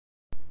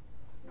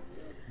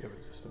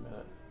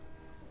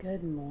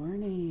Good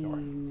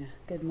morning.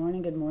 Good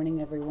morning. Good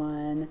morning,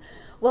 everyone.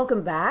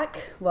 Welcome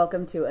back.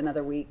 Welcome to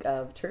another week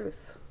of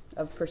truth,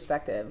 of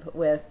perspective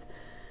with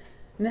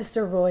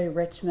Mr. Roy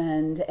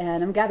Richmond.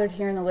 And I'm gathered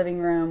here in the living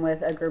room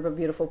with a group of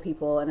beautiful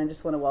people. And I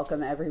just want to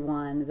welcome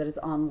everyone that is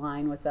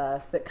online with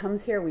us, that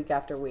comes here week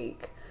after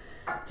week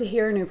to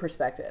hear a new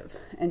perspective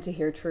and to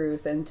hear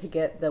truth and to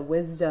get the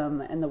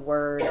wisdom and the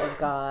word of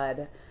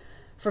God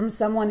from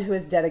someone who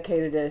is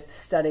dedicated to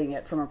studying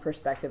it from a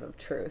perspective of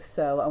truth.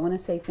 So I want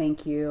to say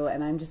thank you,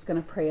 and I'm just going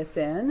to pray us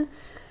in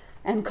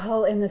and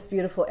call in this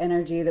beautiful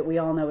energy that we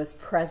all know is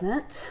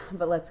present,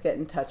 but let's get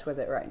in touch with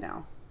it right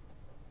now.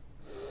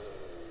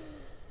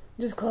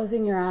 Just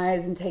closing your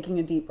eyes and taking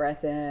a deep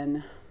breath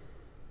in,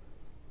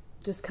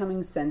 just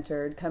coming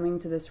centered, coming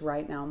to this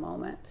right now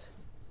moment.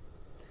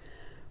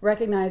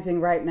 Recognizing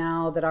right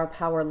now that our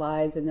power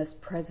lies in this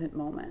present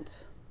moment.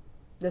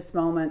 This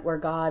moment where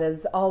God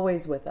is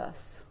always with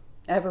us,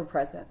 ever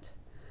present.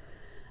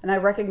 And I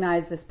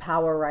recognize this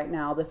power right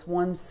now, this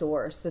one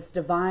source, this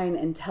divine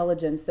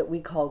intelligence that we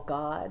call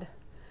God,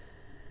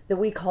 that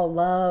we call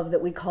love,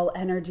 that we call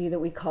energy, that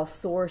we call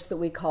source, that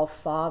we call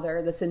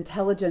Father, this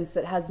intelligence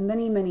that has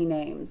many, many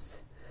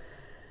names.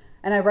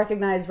 And I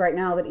recognize right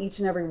now that each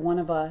and every one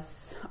of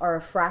us are a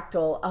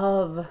fractal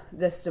of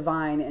this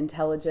divine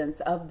intelligence,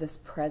 of this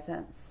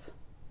presence.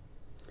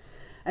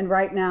 And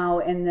right now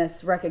in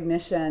this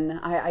recognition,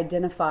 I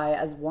identify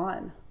as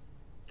one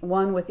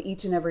with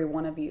each and every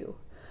one of you,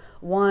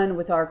 one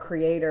with our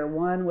Creator,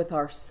 one with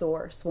our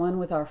source, one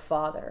with our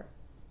Father.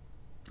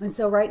 And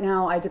so right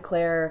now I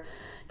declare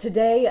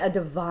today a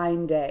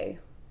divine day.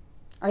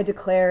 I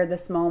declare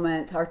this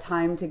moment, our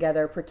time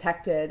together,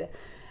 protected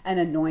and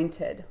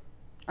anointed.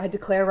 I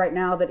declare right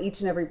now that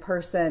each and every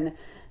person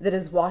that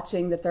is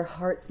watching, that their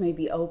hearts may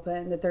be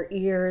open, that their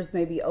ears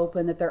may be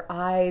open, that their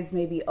eyes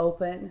may be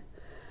open,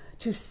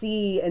 to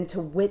see and to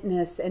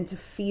witness and to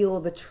feel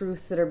the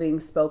truths that are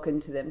being spoken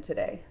to them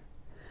today.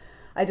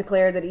 I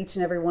declare that each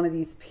and every one of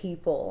these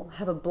people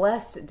have a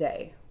blessed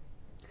day,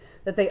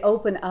 that they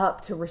open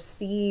up to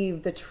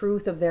receive the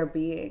truth of their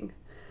being,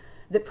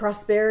 that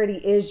prosperity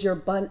is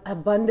your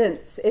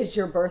abundance is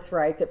your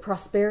birthright, that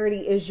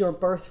prosperity is your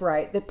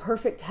birthright, that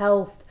perfect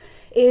health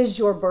is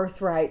your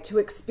birthright, to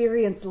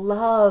experience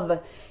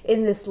love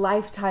in this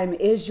lifetime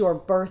is your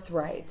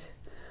birthright.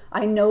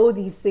 I know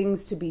these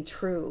things to be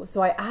true. So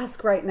I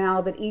ask right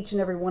now that each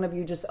and every one of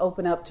you just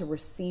open up to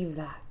receive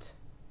that.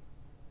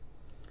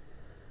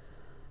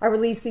 I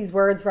release these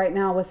words right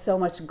now with so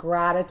much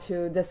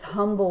gratitude, this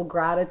humble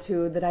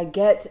gratitude that I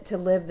get to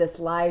live this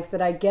life, that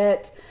I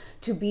get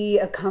to be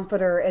a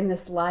comforter in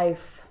this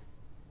life,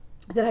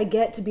 that I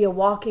get to be a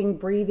walking,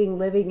 breathing,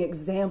 living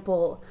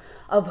example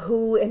of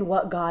who and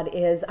what God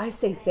is. I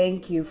say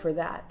thank you for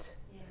that.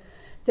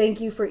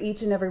 Thank you for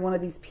each and every one of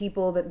these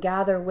people that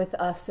gather with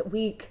us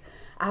week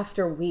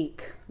after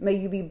week. May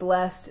you be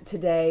blessed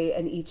today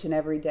and each and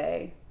every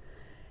day.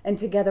 And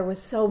together with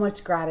so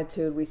much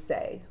gratitude we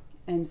say,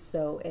 and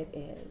so it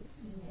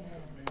is.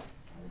 Yes.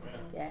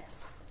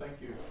 Yes. Thank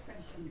you.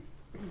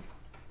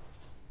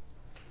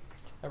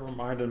 That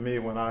reminded me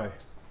when I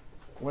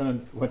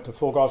went to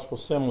Full Gospel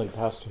Assembly,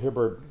 Pastor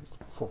Hibbard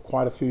for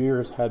quite a few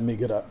years had me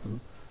get up and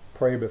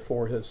pray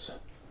before his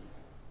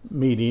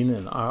meeting,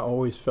 and I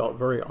always felt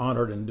very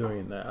honored in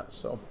doing that,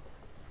 so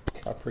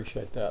I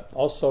appreciate that.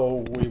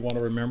 Also, we want to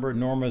remember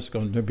Norma is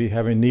going to be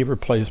having knee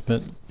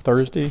replacement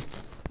this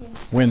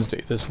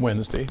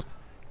Wednesday,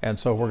 and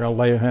so we're going to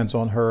lay hands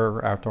on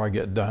her after I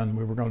get done.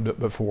 We were going to do it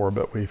before,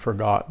 but we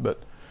forgot,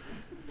 but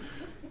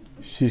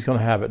she's going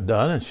to have it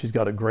done, and she's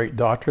got a great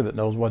doctor that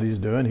knows what he's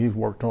doing. He's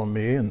worked on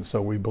me, and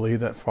so we believe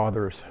that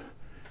Father's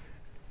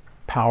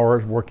power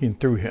is working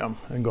through him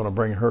and going to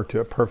bring her to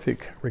a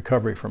perfect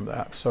recovery from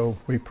that. So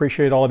we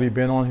appreciate all of you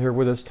being on here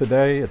with us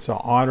today. It's an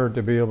honor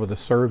to be able to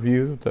serve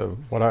you,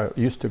 what I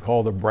used to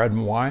call the bread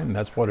and wine, and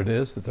that's what it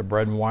is. It's the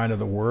bread and wine of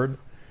the Word.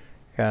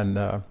 And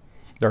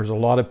there's a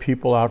lot of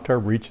people out there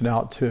reaching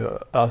out to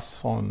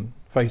us on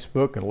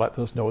Facebook and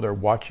letting us know they're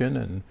watching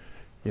and,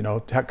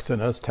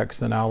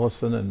 texting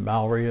Allison and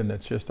Mallory, and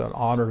it's just an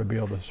honor to be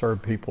able to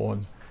serve people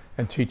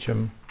and teach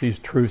them these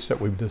truths that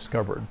we've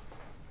discovered.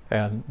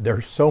 And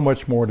there's so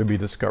much more to be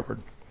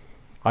discovered.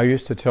 I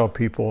used to tell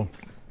people,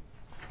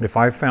 if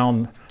I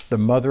found the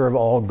mother of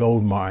all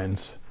gold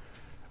mines,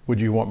 would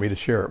you want me to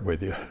share it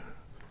with you?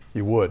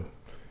 You would.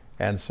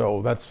 And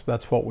so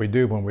that's what we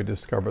do when we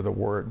discover the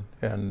Word.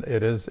 And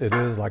it is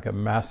like a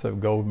massive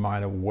gold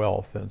mine of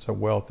wealth. And it's a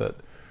wealth that,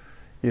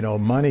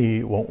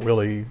 money won't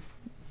really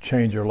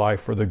change your life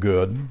for the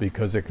good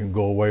because it can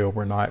go away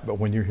overnight. But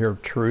when you hear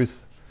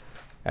truth,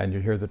 and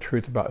you hear the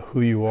truth about who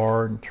you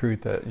are and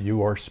truth that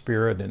you are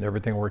spirit and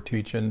everything we're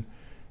teaching,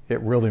 it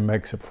really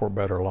makes it for a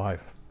better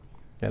life.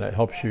 And it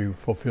helps you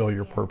fulfill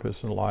your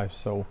purpose in life.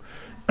 So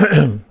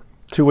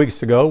 2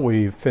 weeks ago,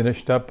 we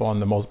finished up on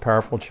the most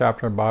powerful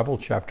chapter in the Bible,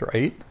 chapter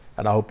 8.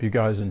 And I hope you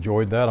guys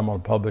enjoyed that. I'm going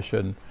to publish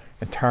an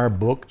entire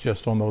book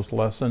just on those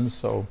lessons.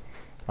 So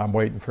I'm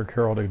waiting for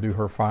Carol to do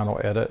her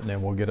final edit, and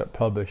then we'll get it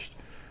published.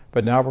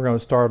 But now we're going to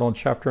start on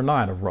chapter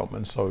 9 of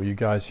Romans. So you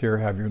guys here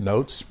have your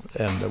notes,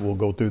 and we'll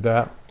go through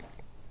that.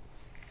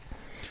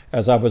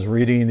 As I was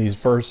reading these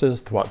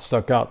verses, what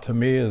stuck out to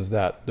me is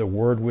that the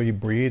word we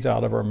breathe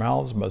out of our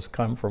mouths must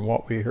come from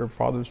what we hear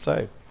Father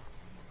say.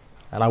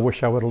 And I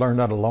wish I would have learned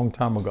that a long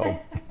time ago.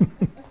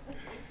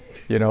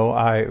 You know,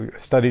 I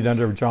studied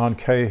under John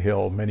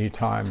Cahill many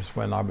times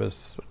when I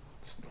was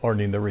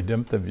learning the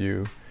redemptive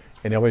view.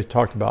 And he always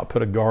talked about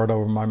put a guard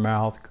over my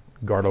mouth,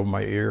 guard over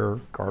my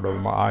ear, guard over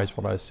my eyes,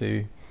 what I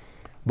see.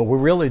 But we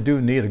really do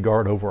need a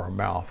guard over our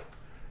mouth,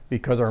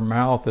 because our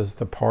mouth is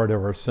the part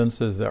of our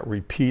senses that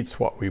repeats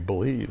what we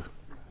believe,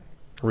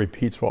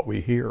 repeats what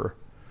we hear.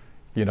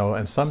 You know,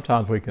 and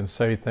sometimes we can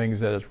say things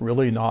that is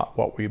really not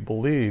what we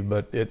believe,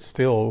 but it's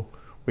still,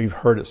 we've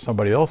heard it,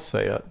 somebody else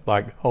say it,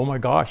 like, oh my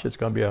gosh, it's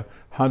going to be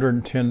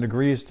 110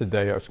 degrees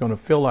today, or it's going to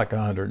feel like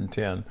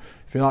 110.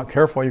 If you're not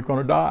careful, you're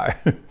going to die.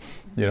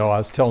 You know, I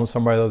was telling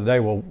somebody the other day,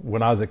 well,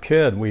 when I was a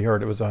kid, we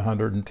heard it was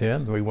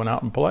 110, we went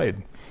out and played.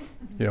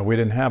 You know, we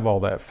didn't have all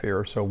that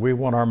fear, so we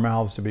want our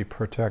mouths to be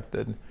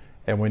protected,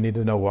 and we need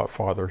to know what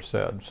Father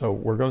said. So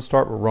we're going to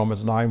start with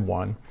Romans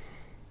 9:1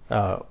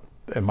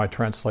 in my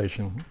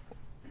translation.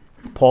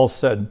 Paul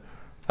said,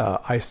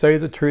 I say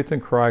the truth in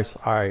Christ,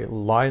 I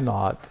lie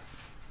not,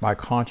 my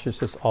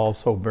conscience is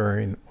also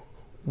bearing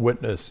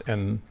witness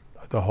in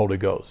the Holy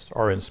Ghost,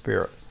 or in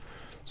spirit.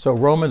 So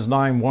Romans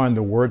 9:1,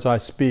 the words I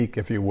speak,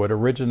 if you would,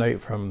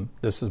 originate from,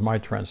 this is my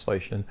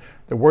translation,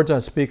 the words I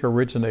speak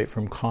originate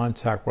from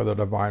contact with the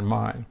divine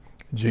mind,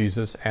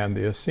 Jesus and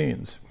the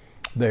Essenes.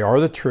 They are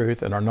the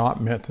truth and are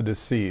not meant to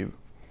deceive.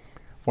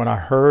 When I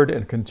heard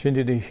and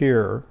continue to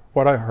hear,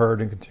 what I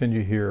heard and continue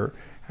to hear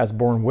has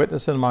borne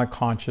witness in my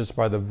conscience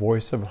by the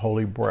voice of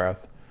holy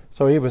breath.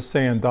 So he was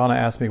saying, Donna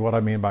asked me what I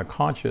mean by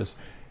conscious.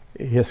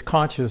 His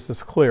conscience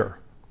is clear.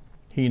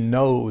 He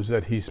knows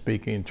that he's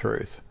speaking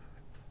truth.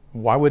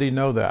 Why would he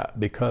know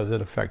that? Because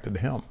it affected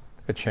him.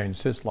 It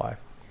changed his life.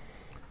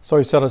 So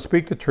he said, I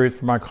speak the truth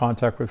from my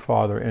contact with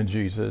Father and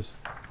Jesus.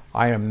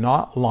 I am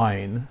not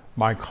lying.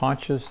 My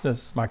conscience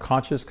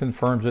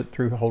confirms it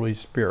through the Holy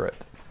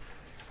Spirit.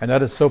 And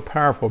that is so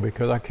powerful,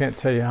 because I can't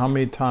tell you how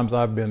many times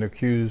I've been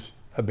accused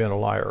of being a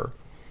liar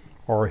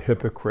or a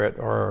hypocrite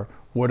or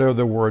whatever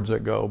the words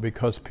that go,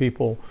 because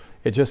people,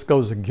 it just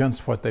goes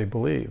against what they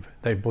believe.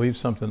 They believe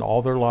something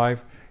all their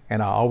life,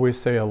 and I always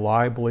say a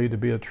lie believed to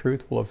be a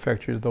truth will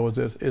affect you as though it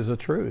is a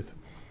truth.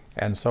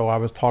 And so I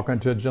was talking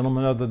to a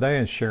gentleman the other day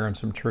and sharing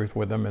some truth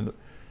with him, and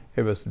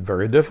it was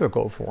very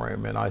difficult for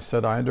him. And I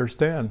said, I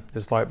understand.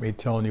 It's like me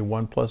telling you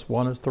 1 +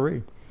 1 is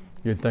 3.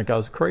 You'd think I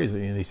was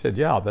crazy. And he said,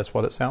 yeah, that's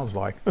what it sounds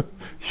like.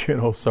 You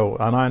know, so,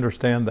 and I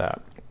understand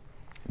that.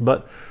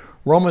 But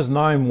Romans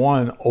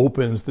 9:1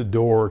 opens the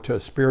door to a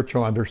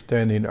spiritual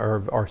understanding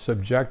of our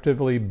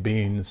subjectively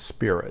being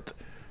spirit,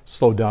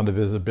 slow down to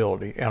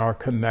visibility, and our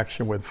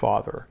connection with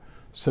Father.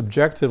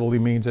 Subjectively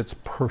means it's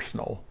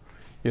personal.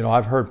 You know,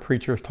 I've heard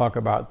preachers talk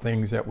about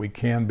things that we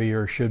can be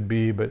or should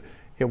be, but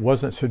it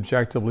wasn't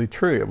subjectively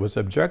true. It was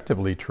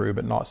objectively true,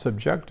 but not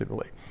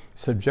subjectively.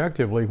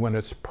 Subjectively, when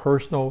it's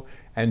personal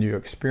and you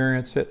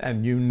experience it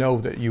and you know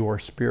that you are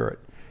spirit,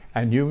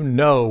 and you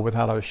know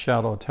without a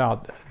shadow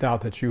of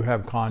doubt that you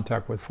have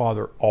contact with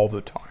Father all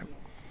the time.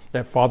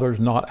 That Father's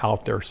not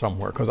out there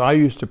somewhere. Because I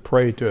used to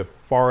pray to a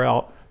far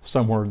out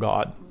somewhere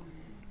God,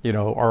 you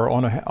know, or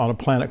on a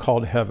planet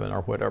called heaven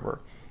or whatever.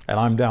 And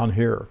I'm down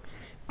here.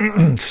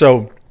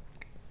 So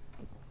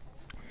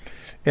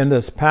in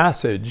this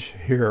passage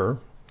here,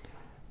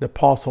 the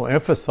apostle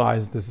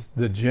emphasized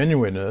the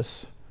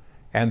genuineness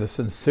and the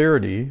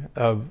sincerity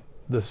of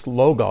this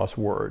Logos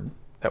word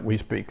that we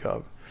speak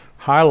of,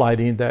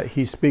 highlighting that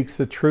he speaks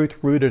the truth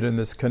rooted in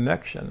this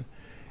connection.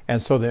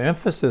 And so the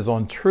emphasis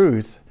on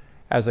truth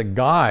as a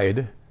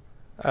guide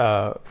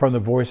from the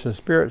voice of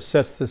Spirit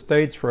sets the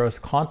stage for us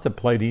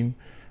contemplating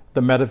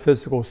the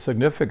metaphysical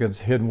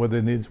significance hidden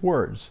within these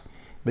words.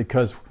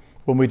 Because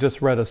when we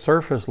just read a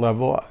surface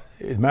level,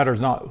 it matters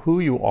not who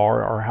you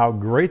are or how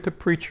great the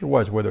preacher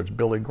was, whether it's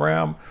Billy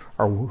Graham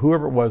or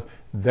whoever it was,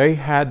 they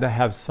had to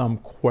have some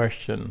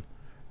question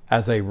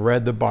as they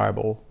read the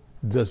Bible.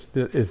 Is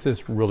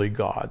this really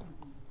God?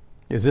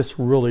 Is this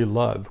really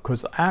love?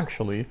 Because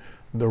actually,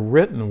 the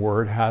written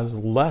word has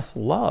less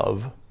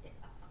love,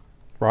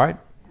 right,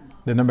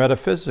 than the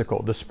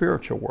metaphysical, the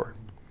spiritual word.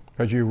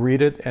 Because you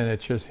read it and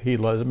it's just, he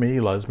loves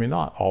me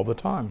not, all the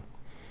time.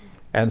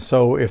 And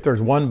so if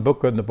there's one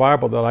book in the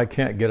Bible that I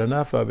can't get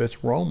enough of,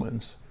 it's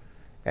Romans.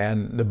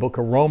 And the book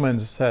of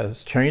Romans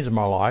has changed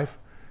my life.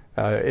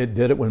 It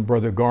did it when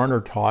Brother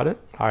Garner taught it.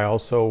 I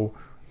also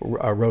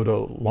wrote a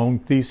long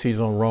thesis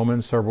on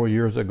Romans several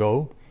years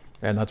ago,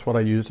 and that's what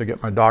I used to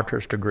get my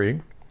doctorate degree,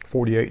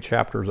 48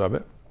 chapters of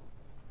it.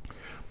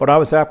 But I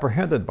was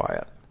apprehended by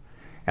it.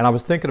 And I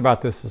was thinking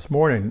about this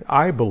morning.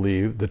 I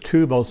believe the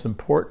two most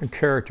important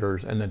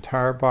characters in the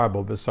entire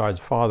Bible besides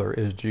Father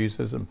is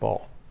Jesus and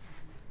Paul,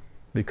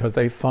 because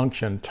they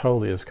function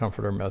totally as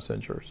comforter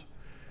messengers.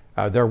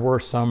 There were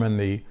some in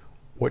the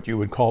what you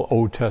would call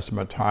Old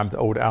Testament times, the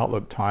Old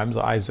Outlook times,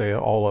 Isaiah,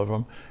 all of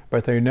them,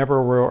 but they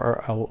never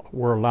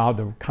were allowed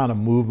to kind of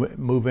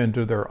move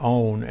into their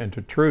own,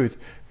 into truth,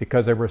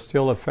 because they were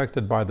still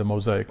affected by the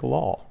Mosaic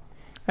Law.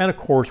 And of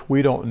course,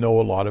 we don't know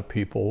a lot of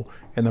people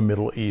in the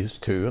Middle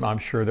East too, and I'm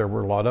sure there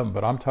were a lot of them,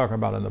 but I'm talking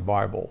about in the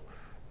Bible.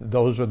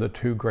 Those are the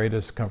two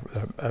greatest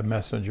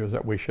messengers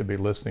that we should be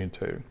listening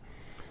to.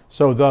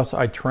 So thus,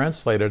 I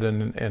translated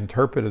and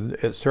interpreted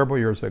it several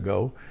years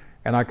ago,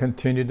 and I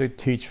continue to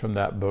teach from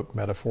that book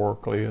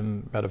metaphorically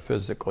and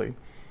metaphysically.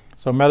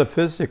 So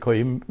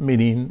metaphysically,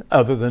 meaning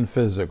other than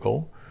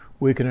physical,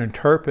 we can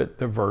interpret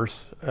the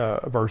verse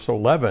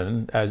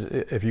 11, as,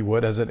 if you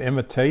would, as an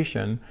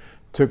invitation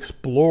to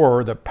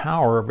explore the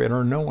power of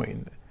inner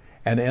knowing,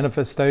 an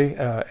invitation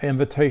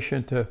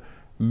to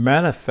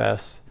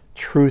manifest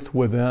truth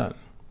within,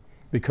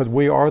 because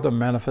we are the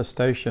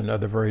manifestation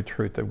of the very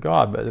truth of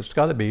God, but it's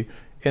got to be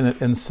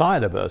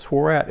inside of us.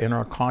 Where we're at in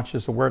our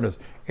conscious awareness,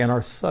 in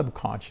our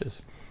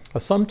subconscious.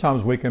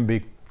 Sometimes we can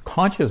be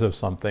conscious of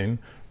something,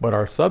 but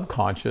our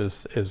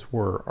subconscious is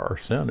where our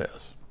sin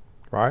is,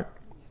 right?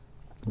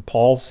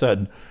 Paul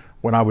said,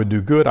 when I would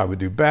do good, I would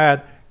do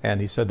bad. And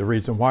he said the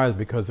reason why is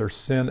because there's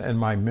sin in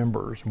my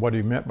members. What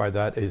he meant by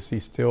that is he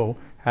still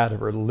had a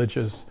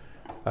religious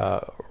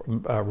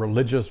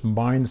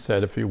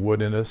mindset, if you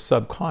would, in his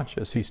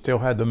subconscious. He still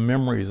had the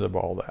memories of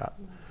all that.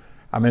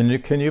 I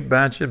mean, can you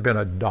imagine being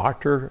a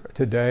doctor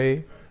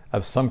today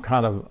of some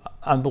kind of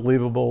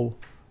unbelievable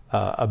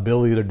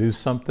ability to do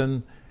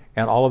something,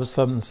 and all of a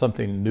sudden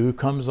something new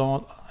comes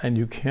on, and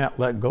you can't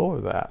let go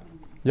of that?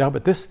 Yeah,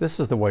 but this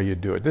is the way you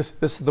do it. This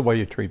is the way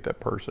you treat that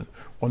person.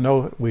 Well,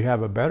 no, we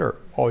have a better.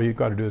 All you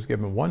got to do is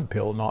give them one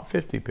pill, not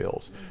 50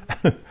 pills,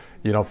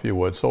 if you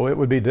would. So it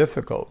would be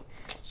difficult.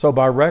 So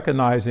by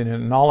recognizing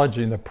and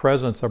acknowledging the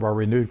presence of our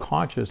renewed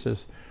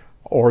consciousness,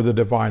 or the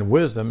divine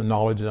wisdom and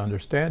knowledge and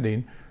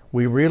understanding,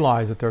 we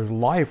realize that there's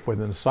life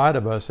within inside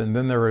of us, and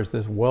then there is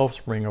this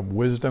wellspring of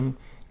wisdom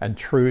and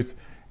truth,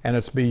 and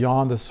it's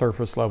beyond the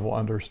surface level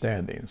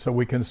understanding. So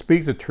we can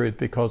speak the truth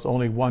because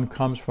only one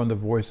comes from the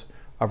voice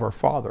of our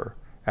Father,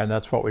 and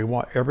that's what we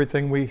want.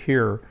 Everything we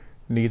hear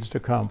needs to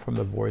come from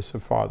the voice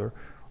of Father.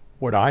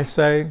 What I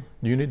say,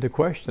 you need to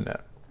question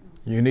it.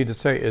 You need to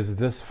say, is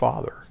this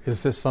Father?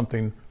 Is this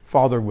something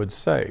Father would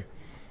say?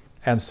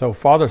 And so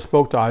Father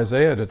spoke to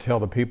Isaiah to tell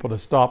the people to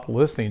stop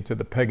listening to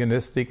the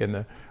paganistic and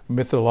the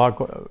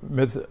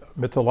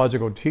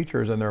mythological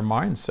teachers and their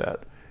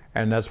mindset.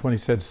 And that's when he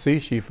said,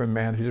 cease ye from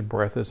man whose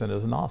breath is in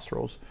his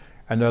nostrils.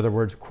 In other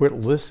words, quit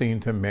listening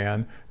to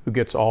man who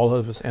gets all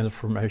of his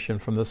information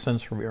from the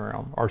sensory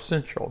realm, or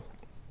sensual.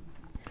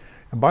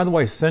 And by the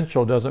way,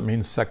 sensual doesn't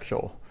mean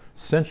sexual.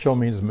 Sensual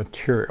means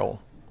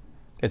material.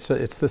 It's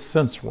the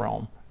sense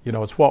realm.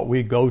 It's what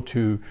we go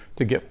to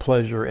get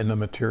pleasure in the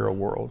material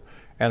world.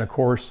 And of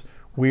course,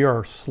 we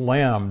are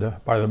slammed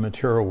by the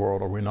material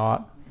world, are we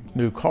not?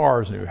 New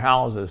cars, new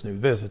houses, new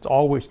this. It's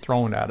always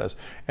thrown at us.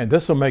 And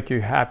this will make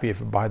you happy if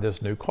you buy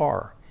this new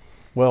car.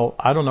 Well,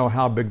 I don't know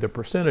how big the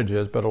percentage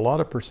is, but a lot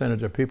of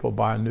percentage of people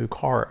buy a new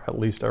car at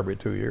least every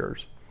 2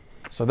 years.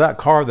 So that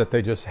car that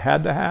they just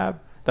had to have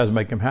doesn't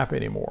make them happy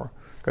anymore,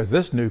 because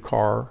this new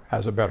car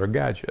has a better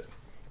gadget,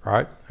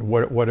 right?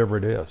 Whatever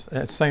it is.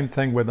 And same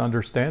thing with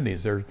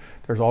understandings.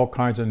 There's all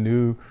kinds of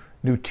new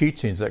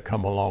teachings that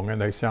come along,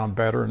 and they sound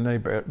better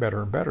and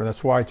better and better.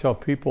 That's why I tell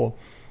people,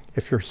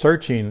 if you're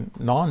searching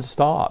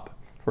nonstop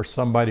for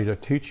somebody to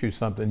teach you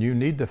something, you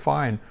need to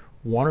find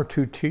one or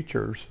two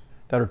teachers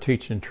that are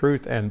teaching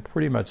truth and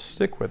pretty much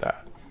stick with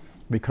that,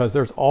 because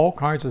there's all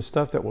kinds of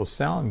stuff that will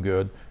sound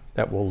good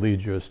that will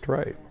lead you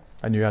astray,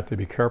 and you have to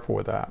be careful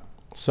with that.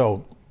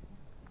 So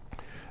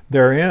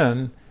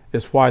therein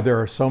is why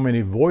there are so many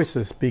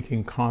voices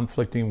speaking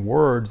conflicting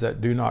words that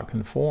do not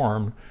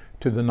conform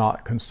to the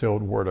not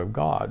concealed word of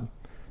God.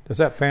 Does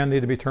that fan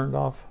need to be turned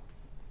off?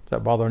 Is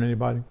that bothering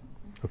anybody?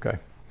 Okay.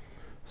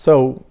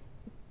 So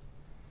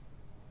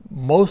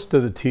most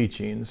of the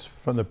teachings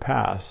from the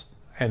past,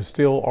 and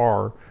still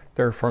are,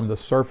 they're from the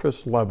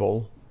surface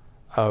level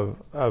of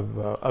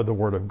the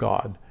Word of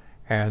God.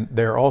 And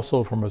they're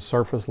also from a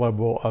surface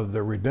level of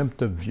the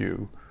redemptive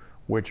view,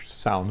 which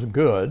sounds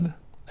good.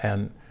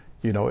 And,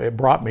 it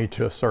brought me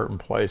to a certain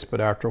place.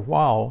 But after a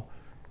while,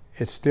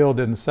 it still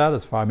didn't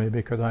satisfy me,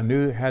 because I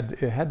knew it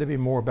had to be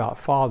more about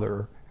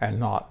Father and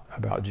not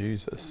about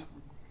Jesus.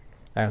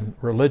 And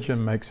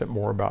religion makes it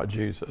more about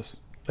Jesus.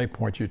 They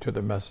point you to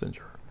the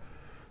messenger.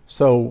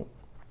 So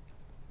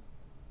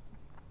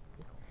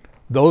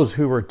those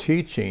who were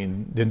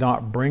teaching did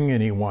not bring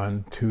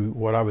anyone to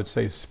what I would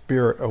say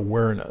spirit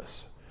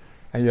awareness.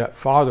 And yet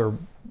Father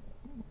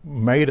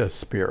made us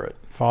spirit.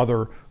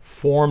 Father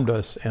formed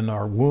us in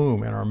our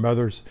womb, in our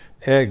mother's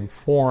egg,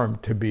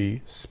 formed to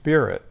be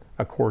spirit.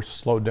 Of course,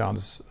 slowed down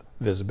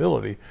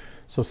visibility.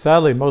 So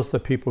sadly, most of the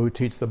people who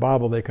teach the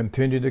Bible, they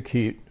continue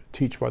to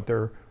teach what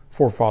their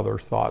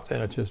forefathers thought,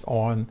 and it's just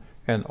on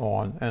and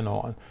on and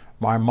on.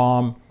 My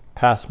mom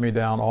passed me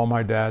down all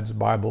my dad's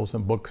Bibles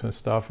and books and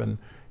stuff, and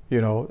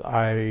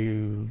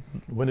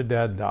when did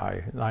Dad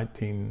die?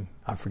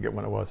 I forget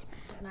when it was.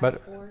 94?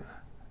 But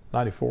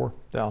 94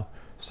 now.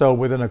 So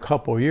within a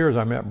couple of years,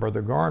 I met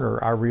Brother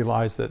Garner. I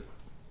realized that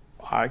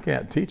I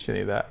can't teach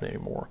any of that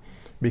anymore,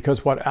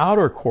 because what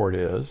outer court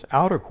is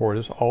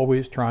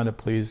always trying to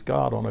please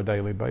God on a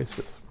daily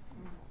basis.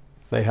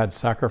 They had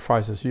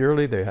sacrifices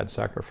yearly. They had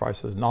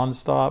sacrifices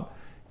nonstop.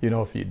 You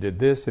know, if you did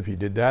this, if you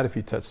did that, if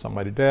you touched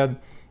somebody dead,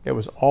 it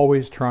was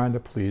always trying to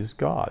please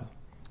God.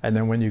 And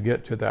then when you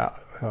get to that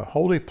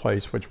holy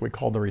place, which we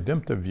call the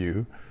redemptive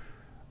view,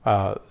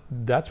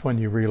 that's when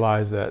you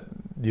realize that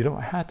you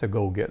don't have to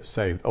go get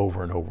saved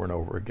over and over and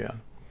over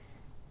again.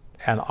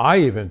 And I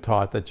even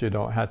taught that you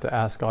don't have to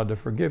ask God to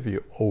forgive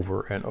you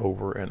over and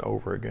over and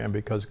over again,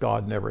 because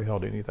God never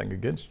held anything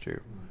against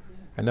you.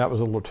 And that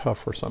was a little tough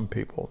for some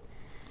people.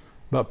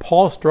 But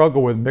Paul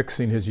struggled with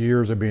mixing his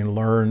years of being a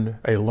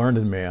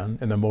learned man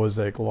in the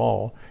Mosaic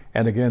law,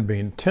 and again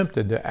being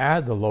tempted to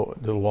add the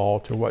law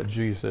to what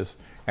Jesus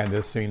and the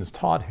Essenes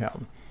taught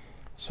him.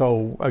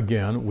 So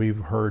again, we've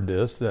heard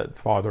this, that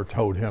Father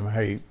told him,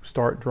 hey,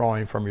 start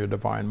drawing from your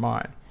divine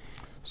mind.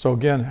 So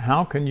again,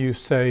 how can you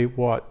say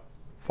what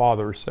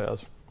Father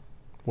says?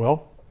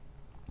 Well,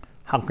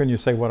 how can you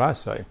say what I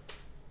say?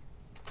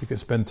 You can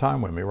spend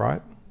time with me,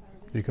 right?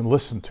 You can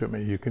listen to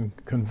me. You can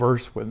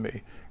converse with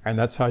me. And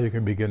that's how you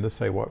can begin to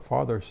say what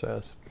Father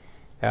says.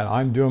 And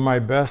I'm doing my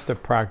best to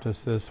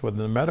practice this within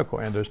the medical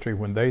industry.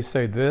 When they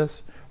say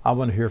this, I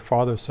want to hear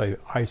Father say,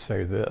 I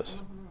say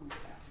this.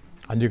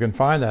 And you can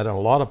find that in a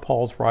lot of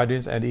Paul's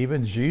writings, and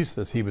even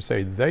Jesus. He would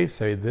say, they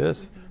say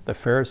this, the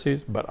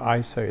Pharisees, but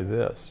I say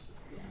this.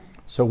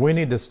 So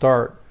we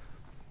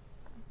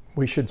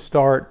should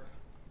start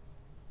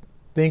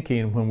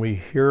thinking when we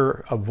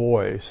hear a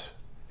voice,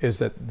 is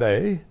it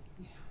they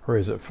or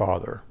is it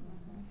Father?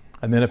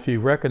 And then if you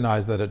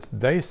recognize that it's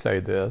they say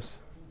this,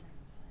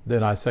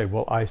 then I say,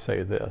 well, I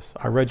say this.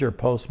 I read your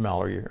post,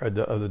 Mallory,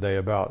 the other day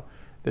about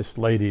this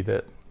lady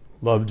that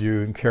loved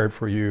you and cared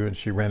for you, and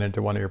she ran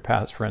into one of your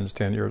past friends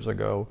 10 years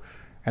ago,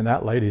 and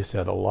that lady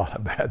said a lot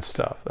of bad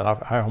stuff that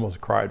I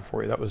almost cried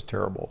for you. That was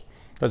terrible,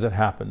 because it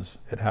happens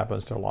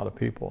to a lot of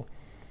people.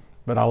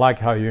 But I like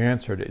how you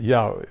answered it.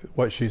 Yeah,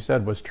 what she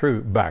said was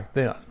true back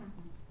then,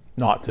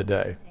 not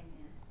today.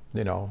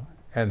 You know,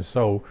 and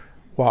so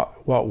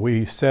what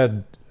we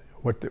said,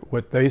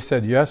 what they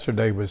said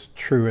yesterday was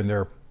true in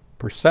their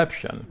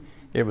perception.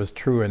 It was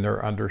true in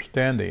their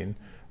understanding,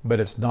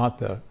 but it's not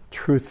the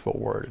truthful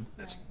word.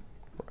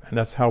 And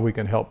that's how we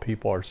can help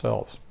people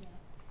ourselves.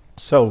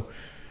 So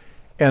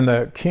in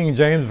the King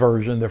James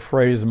Version, the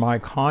phrase my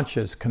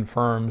conscience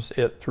confirms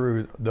it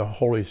through the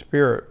Holy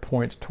Spirit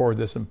points toward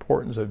this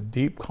importance of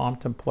deep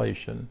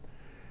contemplation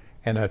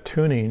and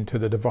attuning to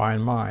the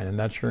divine mind. And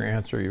that's your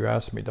answer. You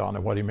asked me,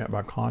 Donna, what he meant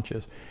by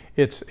conscious.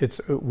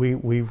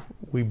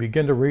 We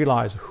begin to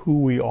realize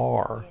who we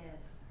are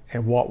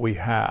and what we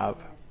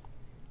have.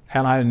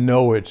 And I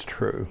know it's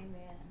true.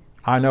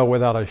 I know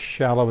without a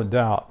shadow of a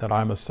doubt that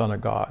I'm a son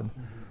of God.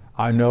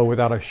 I know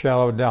without a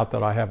shadow of a doubt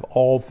that I have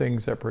all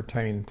things that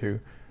pertain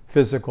to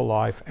physical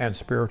life and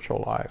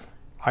spiritual life.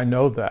 I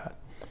know that.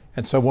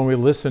 And so when we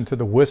listen to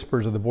the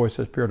whispers of the voice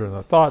of Spirit and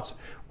the thoughts,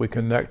 we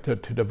connect to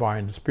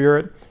divine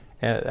Spirit,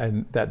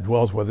 and that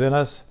dwells within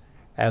us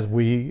as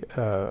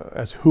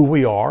who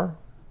we are,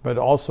 but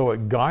also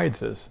it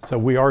guides us. So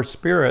we are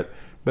Spirit,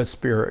 but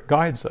Spirit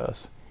guides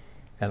us.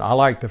 And I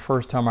like the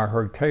first time I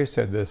heard Kay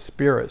said this,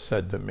 Spirit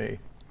said to me.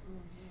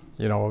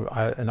 You know,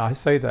 and I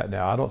say that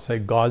now. I don't say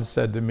God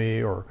said to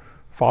me or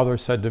Father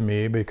said to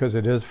me, because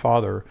it is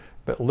Father,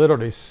 but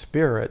literally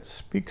Spirit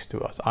speaks to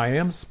us. I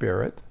am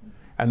Spirit,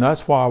 and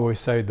that's why we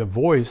say the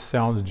voice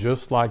sounds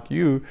just like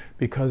you,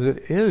 because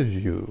it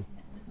is you.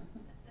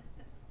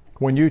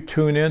 When you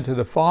tune into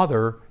the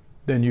Father,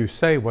 then you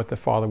say what the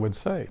Father would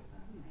say,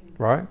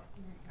 right?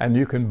 And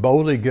you can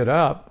boldly get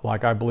up,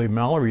 like I believe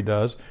Mallory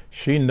does.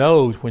 She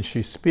knows when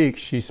she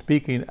speaks, she's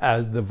speaking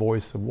as the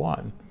voice of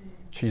one.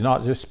 She's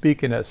not just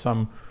speaking as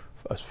some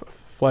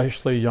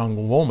fleshly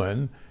young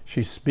woman.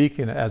 She's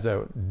speaking as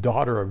a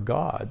daughter of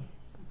God,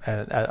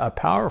 and a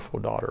powerful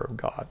daughter of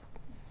God.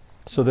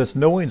 So this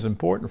knowing is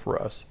important for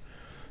us.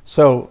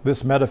 So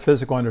this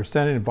metaphysical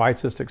understanding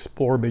invites us to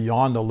explore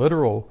beyond the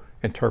literal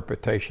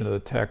interpretation of the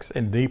text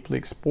and deeply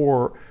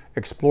explore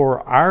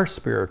our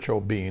spiritual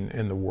being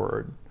in the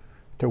Word,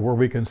 to where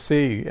we can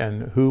see,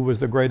 and who was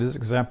the greatest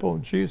example?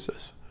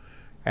 Jesus,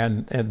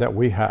 and that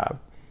we have.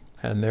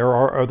 And there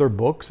are other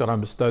books that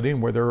I'm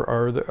studying where there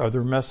are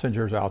other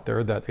messengers out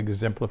there that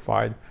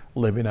exemplified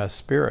living as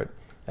Spirit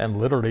and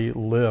literally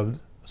lived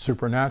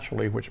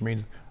supernaturally, which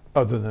means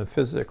other than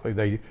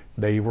physically.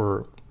 They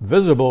were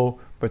visible,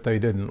 but they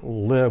didn't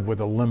live with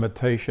the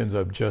limitations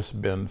of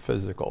just being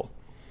physical.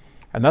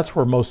 And that's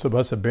where most of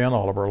us have been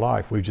all of our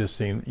life. We've just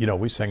seen,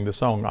 we sang the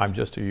song, I'm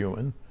just a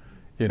human,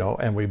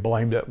 and we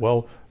blamed it.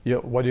 Well,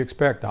 what do you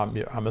expect?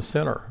 I'm a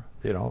sinner.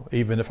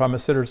 Even if I'm a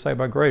sinner saved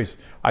by grace,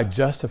 I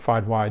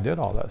justified why I did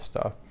all that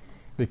stuff,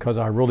 because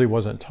I really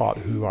wasn't taught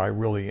who I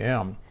really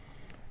am.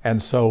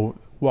 And so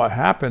what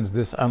happens,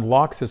 this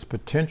unlocks this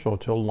potential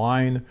to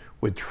align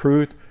with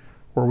truth,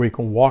 where we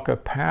can walk a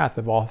path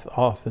of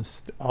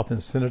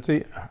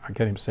authenticity. I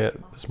can't even say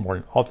it this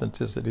morning.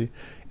 Authenticity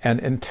and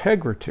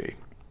integrity.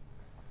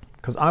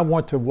 Because I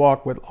want to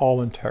walk with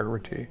all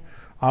integrity.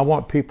 I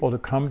want people to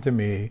come to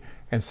me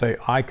and say,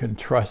 I can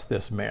trust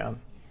this man.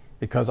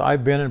 Because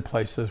I've been in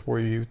places where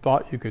you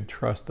thought you could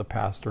trust the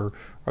pastor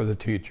or the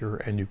teacher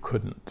and you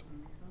couldn't.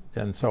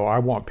 And so I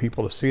want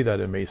people to see that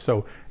in me.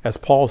 So as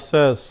Paul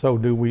says, so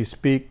do we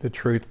speak the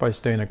truth by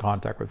staying in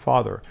contact with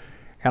Father.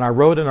 And I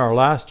wrote in our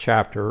last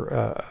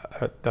chapter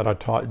that I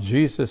taught,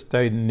 Jesus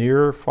stayed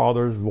near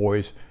Father's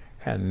voice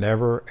and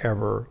never,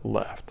 ever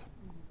left.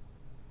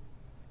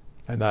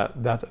 And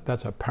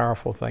that's a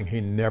powerful thing.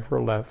 He never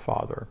left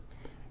Father.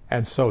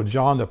 And so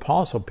John the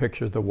Apostle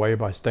pictures the way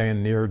by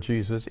staying near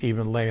Jesus,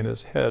 even laying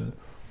his head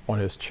on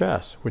his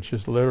chest, which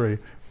is literally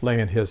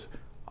laying his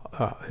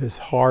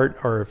heart,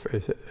 or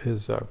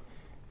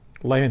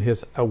laying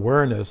his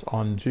awareness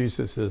on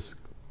Jesus's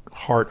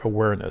heart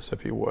awareness,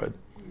 if you would.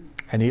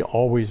 And he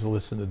always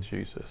listened to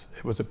Jesus.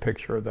 It was a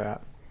picture of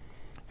that.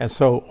 And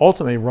so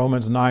ultimately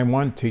Romans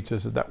 9:1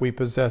 teaches us that we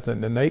possess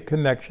an innate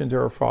connection to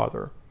our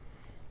Father,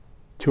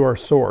 to our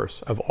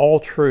source of all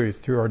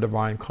truth through our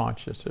divine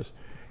consciousness.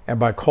 And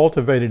by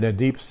cultivating a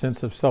deep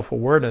sense of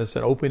self-awareness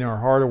and opening our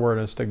heart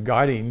awareness to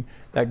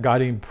that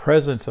guiding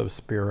presence of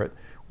Spirit,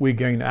 we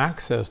gain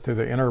access to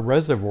the inner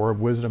reservoir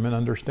of wisdom and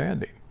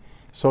understanding.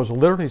 So it's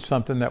literally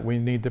something that we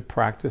need to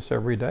practice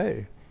every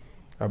day.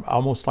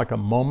 Almost like a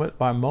moment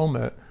by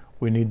moment,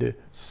 we need to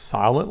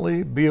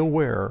silently be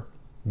aware,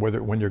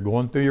 whether when you're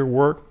going through your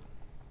work,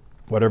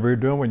 whatever you're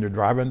doing, when you're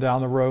driving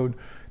down the road,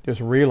 just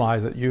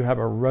realize that you have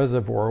a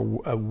reservoir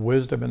of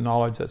wisdom and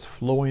knowledge that's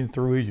flowing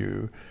through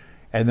you.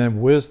 And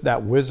then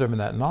that wisdom and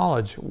that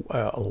knowledge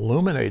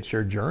illuminates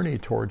your journey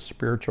towards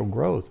spiritual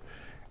growth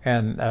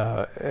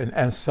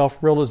and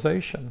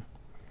self-realization.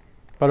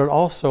 But it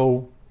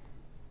also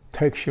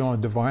takes you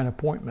on divine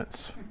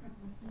appointments,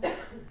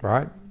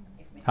 right?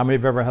 How many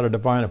have ever had a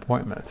divine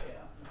appointment?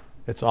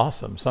 It's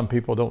awesome. Some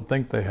people don't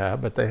think they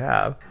have, but they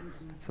have.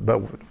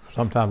 But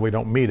sometimes we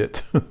don't meet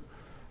it.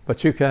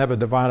 But you can have a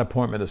divine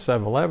appointment at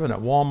 7-Eleven, at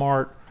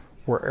Walmart,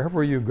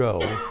 wherever you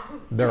go.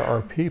 There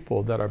are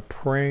people that are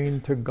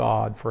praying to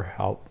God for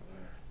help.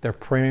 They're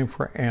praying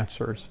for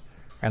answers.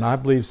 And I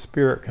believe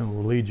Spirit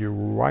can lead you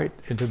right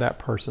into that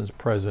person's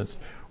presence,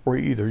 where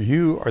either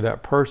you or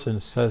that person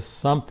says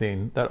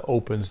something that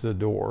opens the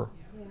door.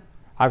 Yeah.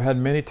 I've had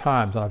many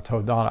times, and I've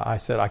told Donna, I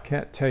said, I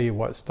can't tell you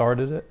what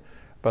started it,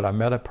 but I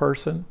met a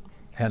person,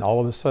 and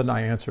all of a sudden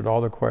I answered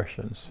all the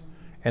questions.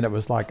 And it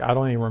was like, I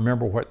don't even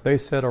remember what they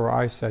said or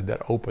I said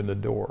that opened the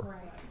door.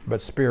 Right.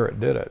 But Spirit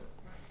did it.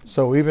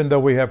 So even though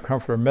we have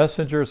comforter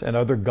messengers and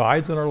other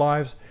guides in our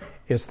lives,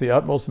 it's the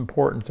utmost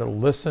important to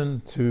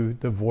listen to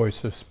the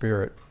voice of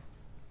Spirit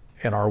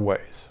in our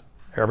ways.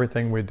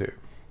 Everything we do.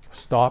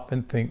 Stop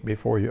and think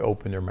before you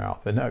open your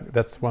mouth. And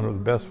that's one of the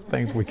best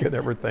things we could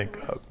ever think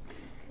of.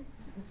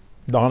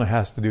 Donna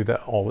has to do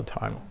that all the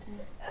time.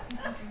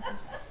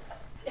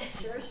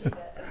 Sure she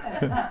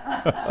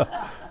does.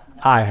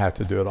 I have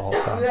to do it all the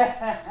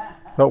time.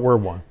 But we're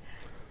one.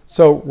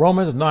 So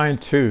Romans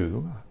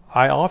 9:2,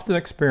 I often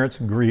experience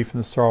grief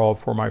and sorrow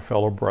for my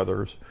fellow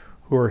brothers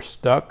who are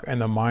stuck in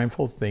the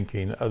mindful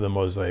thinking of the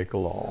Mosaic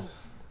law.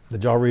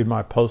 Did y'all read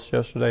my post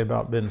yesterday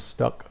about being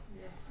stuck?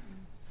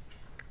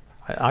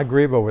 Yes. I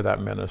grieve over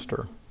that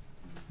minister.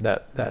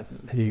 That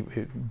he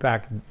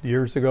back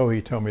years ago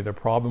he told me the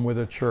problem with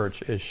the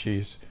church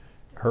is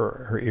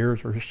her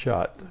ears are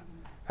shut.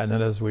 And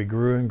then as we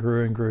grew and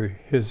grew and grew,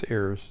 his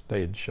ears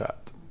stayed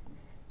shut.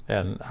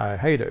 And I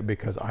hate it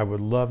because I would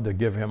love to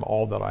give him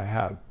all that I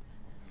have.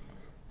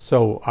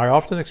 So I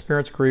often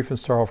experience grief and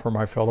sorrow for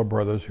my fellow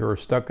brothers who are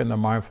stuck in the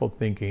mindful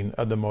thinking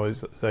of the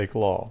Mosaic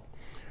law.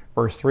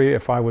 Verse 3,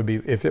 if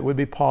it would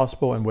be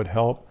possible and would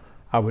help,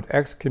 I would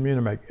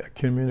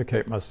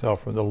excommunicate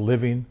myself from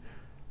living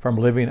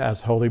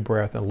as holy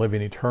breath and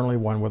living eternally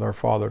one with our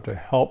Father to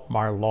help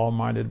my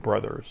law-minded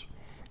brothers.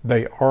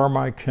 They are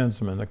my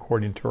kinsmen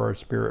according to our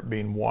spirit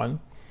being one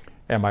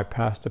and my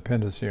past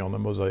dependency on the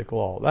Mosaic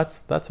law.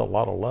 That's a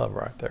lot of love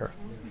right there.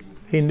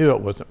 He knew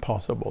it wasn't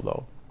possible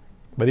though.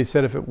 But he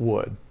said if it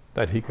would,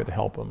 that he could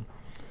help them.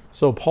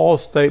 So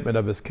Paul's statement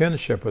of his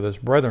kinship with his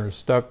brethren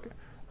stuck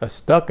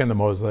in the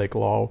Mosaic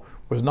law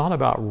was not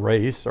about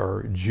race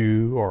or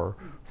Jew or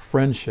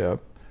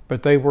friendship,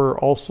 but they were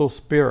also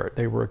spirit.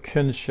 They were a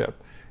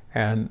kinship.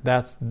 And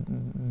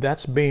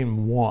that's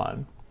being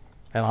one.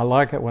 And I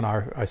like it when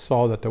I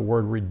saw that the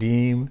word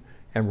redeem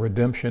and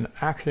redemption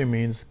actually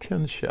means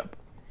kinship.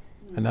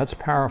 And that's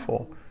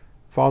powerful.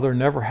 Father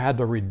never had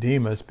to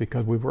redeem us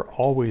because we were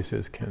always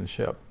his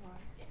kinship.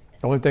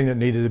 The only thing that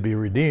needed to be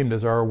redeemed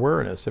is our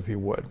awareness, if you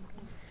would.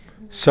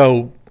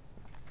 So,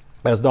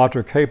 as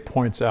Dr. Kay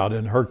points out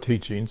in her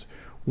teachings,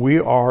 we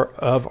are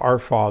of our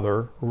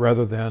Father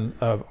rather than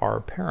of our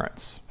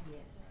parents. Yes.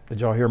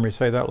 Did y'all hear me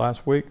say that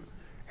last week?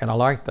 And I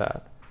like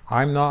that.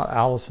 I'm not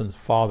Allison's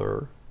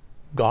father.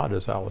 God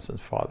is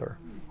Allison's father.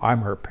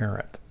 I'm her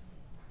parent.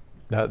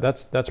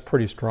 That's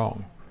pretty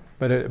strong.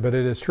 But it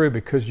is true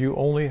because you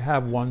only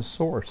have one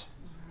source.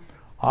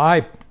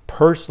 I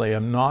personally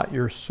am not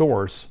your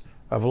source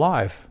of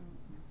life.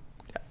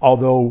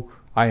 Although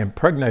I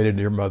impregnated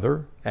your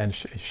mother and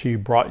she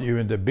brought you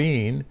into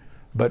being,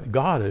 but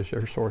God is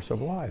your source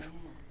of life.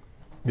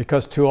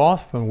 Because too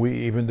often we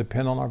even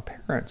depend on our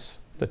parents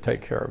to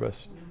take care of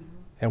us.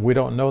 And we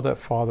don't know that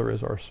Father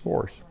is our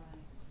source.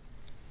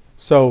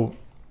 So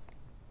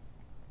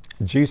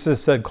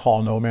Jesus said,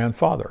 call no man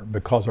Father,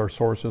 because our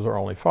sources are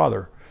only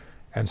Father.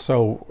 And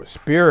so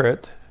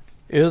Spirit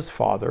is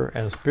Father,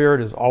 and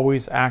Spirit is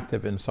always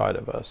active inside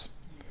of us.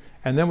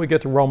 And then we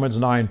get to Romans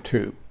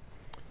 9:2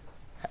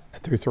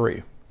 through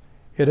 3.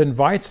 It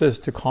invites us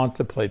to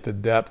contemplate the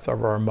depth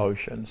of our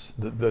emotions,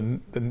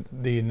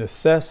 the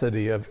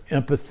necessity of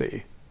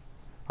empathy.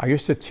 I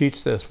used to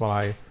teach this when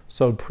I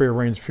sold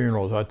prearranged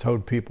funerals. I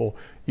told people,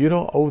 you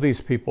don't owe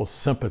these people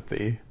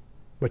sympathy,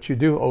 but you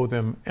do owe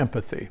them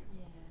empathy,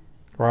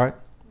 right?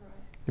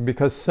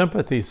 Because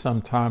sympathy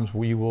sometimes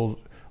we will,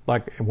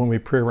 like when we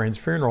prearranged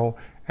funeral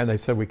and they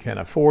said we can't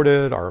afford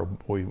it, or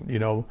we,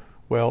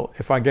 well,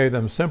 if I gave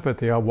them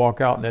sympathy, I'd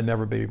walk out and they'd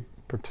never be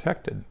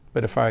protected.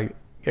 But if I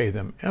gave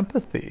them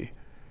empathy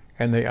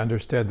and they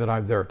understood that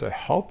I'm there to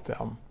help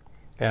them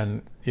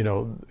and,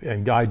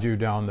 and guide you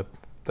down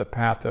the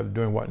path of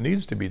doing what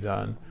needs to be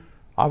done,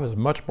 I was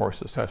much more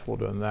successful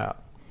doing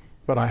that.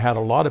 But I had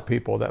a lot of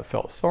people that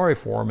felt sorry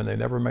for them and they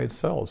never made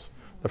sales.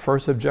 The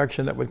first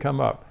objection that would come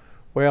up,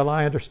 well,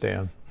 I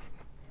understand,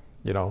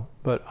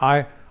 but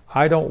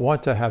I don't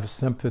want to have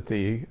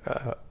sympathy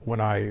when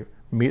I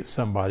meet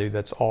somebody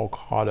that's all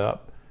caught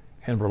up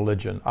in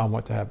religion. I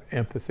want to have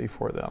empathy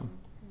for them.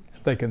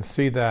 They can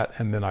see that,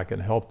 and then I can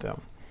help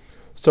them.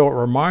 So it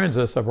reminds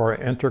us of our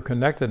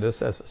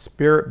interconnectedness as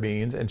spirit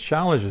beings and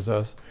challenges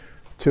us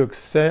to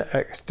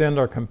extend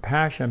our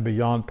compassion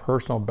beyond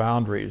personal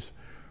boundaries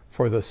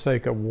for the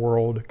sake of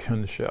world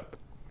kinship.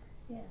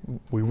 Yeah.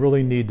 We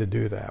really need to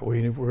do that.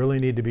 We really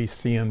need to be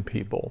seeing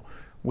people.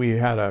 We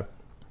had a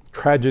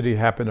tragedy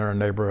happen in our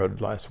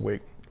neighborhood last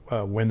week,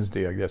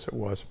 Wednesday, I guess it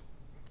was.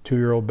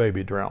 2-year-old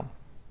baby drowned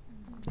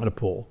in a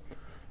pool,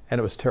 and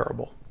it was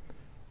terrible.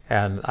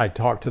 And I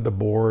talked to the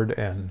board,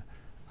 and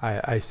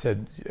I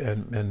said,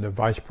 and the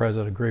vice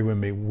president agreed with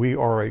me, we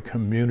are a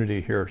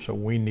community here, so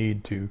we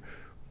need to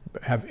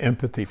have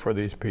empathy for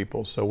these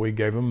people. So we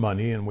gave them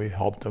money, and we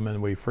helped them,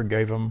 and we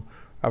forgave them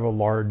of a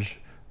large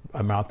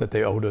amount that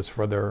they owed us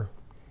for their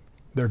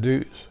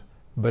dues.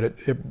 But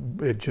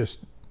it just,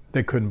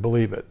 they couldn't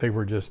believe it. They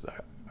were just,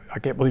 I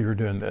can't believe you're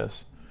doing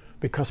this.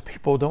 Because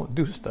people don't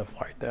do stuff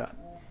like that.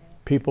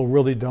 People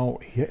really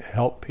don't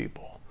help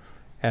people.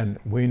 And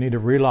we need to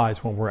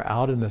realize when we're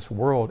out in this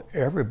world,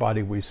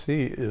 everybody we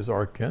see is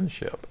our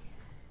kinship.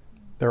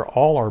 They're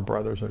all our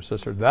brothers and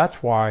sisters.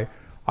 That's why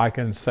I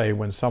can say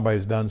when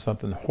somebody's done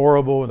something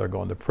horrible and they're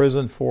going to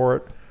prison for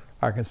it,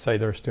 I can say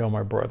they're still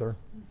my brother.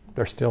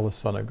 They're still the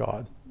Son of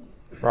God,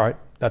 right?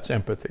 That's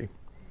empathy.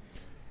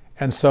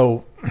 And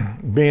so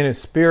being a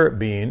spirit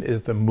being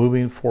is the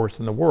moving force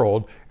in the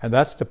world, and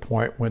that's the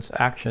point whence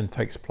action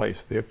takes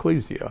place, the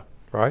ecclesia,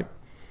 right?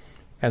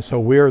 And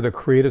so we are the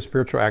creative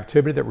spiritual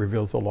activity that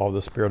reveals the law of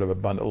the spirit of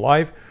abundant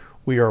life.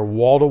 We are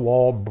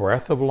wall-to-wall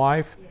breath of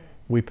life. Yes.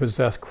 We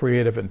possess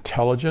creative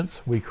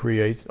intelligence. We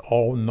create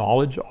all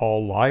knowledge,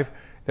 all life.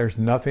 There's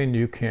nothing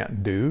you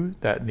can't do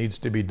that needs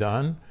to be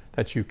done,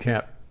 that you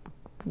can't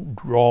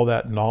draw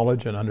that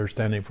knowledge and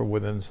understanding from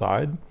within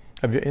inside.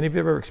 Have any of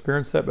you ever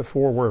experienced that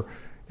before, where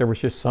there was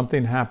just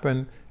something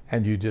happen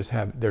and you just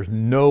there's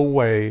no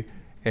way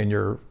in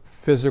your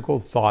physical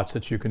thoughts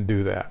that you can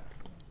do that?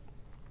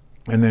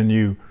 And then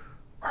you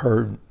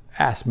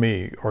ask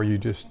me, or you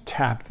just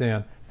tapped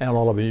in, and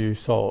all of a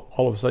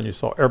sudden you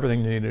saw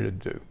everything you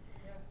needed to do.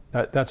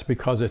 That's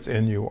because it's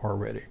in you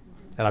already.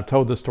 And I've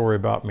told the story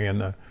about me in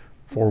the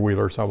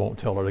four-wheeler, so I won't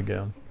tell it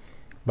again.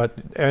 But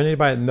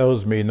anybody that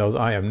knows me knows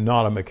I am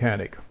not a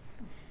mechanic.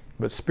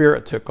 But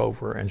Spirit took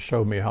over and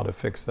showed me how to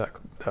fix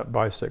that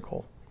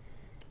bicycle.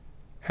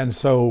 And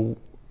so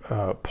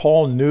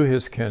Paul knew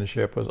his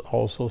kinship was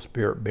also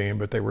spirit being,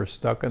 but they were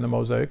stuck in the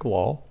Mosaic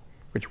law,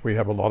 which we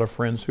have a lot of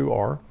friends who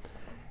are.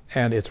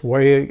 And its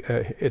way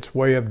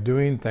of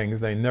doing things,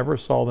 they never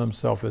saw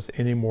themselves as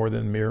any more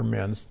than mere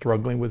men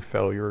struggling with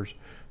failures,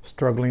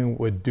 struggling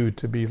with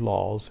due-to-be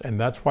laws. And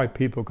that's why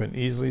people can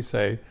easily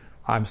say,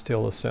 I'm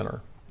still a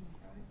sinner.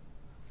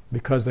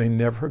 Because they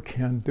never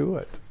can do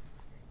it.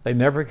 They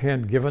never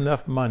can give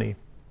enough money,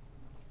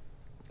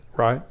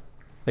 right?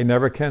 They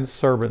never can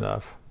serve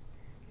enough.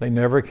 They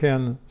never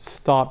can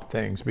stop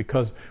things,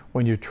 because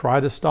when you try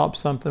to stop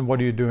something, what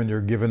are you doing?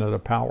 You're giving it a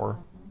power,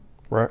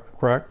 right?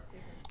 Correct?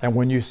 And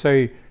when you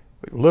say,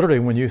 literally,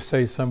 when you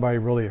say somebody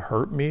really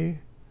hurt me,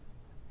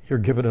 you're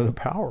giving it a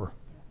power.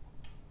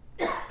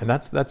 And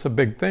that's a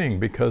big thing,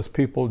 because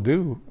people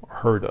do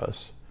hurt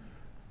us.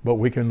 But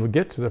we can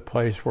get to the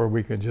place where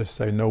we can just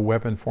say, no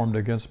weapon formed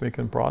against me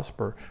can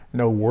prosper.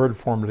 No word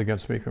formed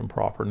against me can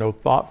prosper. No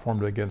thought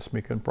formed against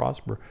me can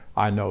prosper.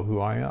 I know who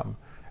I am.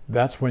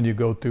 That's when you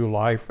go through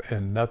life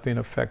and nothing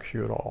affects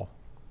you at all.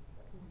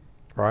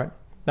 Right?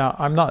 Now,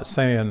 I'm not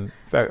saying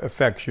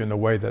affects you in the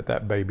way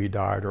that baby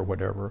died or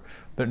whatever,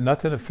 but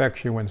nothing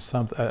affects you when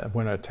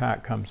when an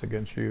attack comes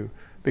against you,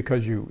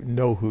 because you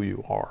know who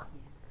you are.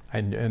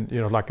 And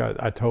you know, like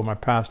I told my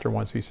pastor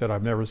once, he said,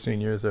 I've never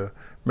seen you as a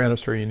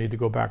minister. You need to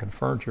go back in the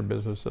furniture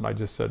business. And I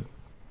just said,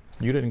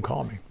 you didn't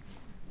call me.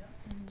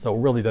 So it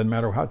really doesn't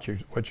matter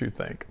what you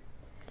think.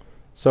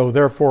 So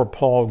therefore,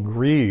 Paul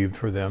grieved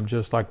for them,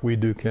 just like we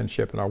do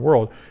kinship in our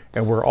world.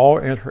 And we're all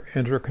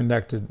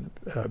interconnected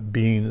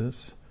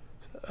beings,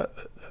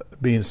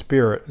 being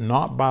spirit,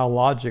 not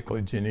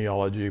biologically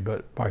genealogy,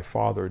 but by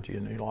father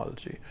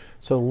genealogy.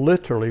 So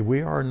literally,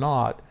 we are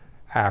not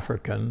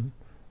African,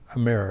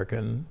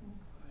 American,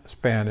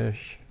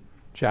 Spanish,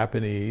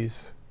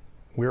 Japanese.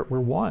 We're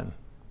one,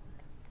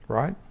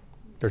 right?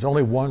 There's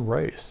only one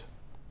race.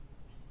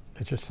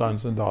 It's just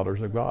sons and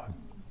daughters of God.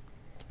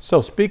 So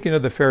speaking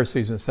of the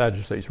Pharisees and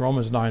Sadducees,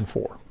 Romans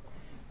 9:4,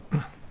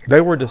 they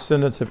were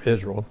descendants of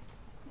Israel,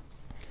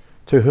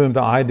 to whom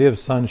the idea of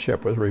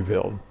sonship was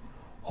revealed.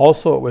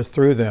 Also it was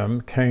through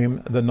them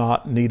came the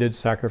not needed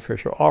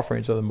sacrificial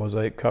offerings of the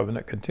Mosaic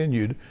covenant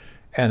continued,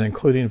 and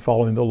including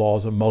following the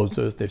laws of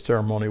Moses, the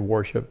ceremonial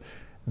worship,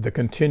 the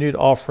continued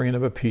offering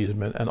of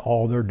appeasement, and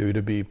all their due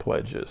to be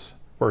pledges.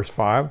 Verse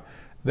 5,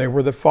 they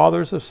were the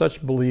fathers of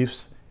such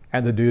beliefs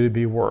and the due to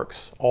be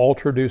works, all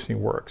traducing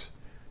works.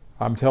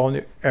 I'm telling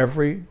you,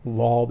 every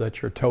law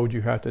that you're told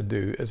you have to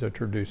do is a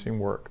traducing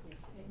work.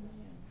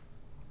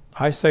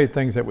 I say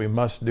things that we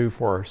must do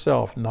for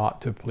ourselves,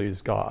 not to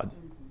please God,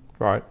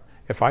 right?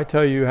 If I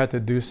tell you have to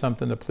do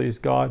something to please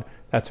God,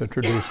 that's a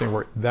traducing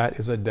work. That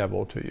is a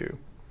devil to you.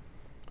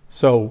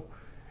 So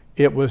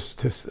it was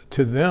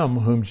to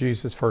them whom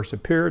Jesus first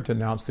appeared to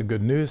announce the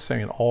good news,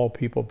 saying, all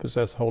people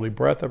possess holy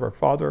breath of our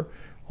Father.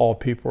 All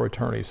people are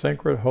eternally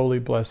sacred, holy,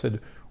 blessed,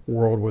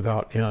 world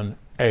without end.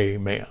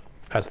 Amen.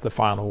 That's the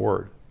final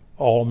word.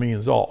 All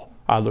means all.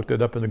 I looked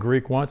it up in the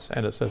Greek once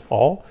and it says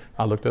all.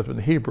 I looked it up in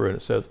the Hebrew and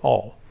it says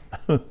all.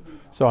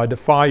 So I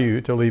defy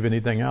you to leave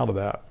anything out of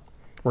that.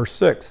 Verse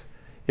 6,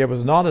 it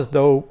was not as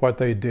though what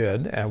they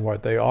did and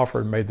what they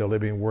offered made the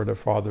living word of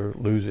Father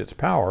lose its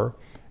power.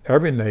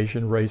 Every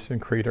nation, race,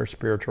 and creed are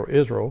spiritual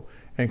Israel,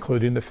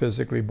 including the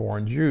physically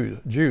born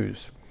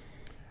Jews.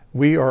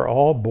 We are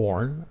all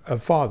born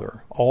of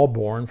Father, all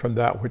born from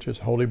that which is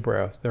holy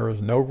breath. There is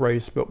no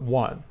race but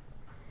one.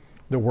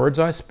 The words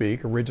I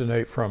speak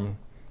originate from,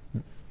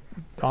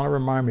 Donna,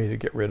 remind me to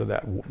get rid of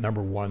that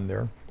number 1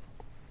 there,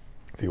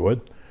 if you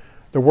would.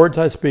 The words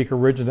I speak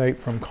originate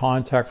from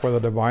contact with the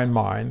divine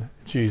mind,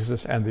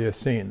 Jesus, and the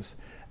Essenes.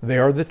 They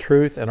are the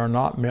truth and are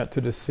not meant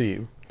to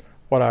deceive.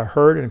 What I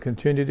heard and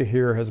continue to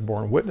hear has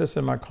borne witness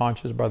in my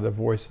conscience by the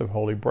voice of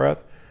holy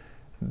breath.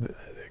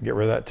 Get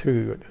rid of that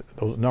too,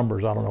 those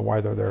numbers, I don't know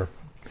why they're there.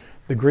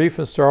 The grief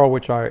and sorrow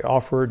which I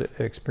offered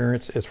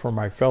experience is for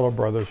my fellow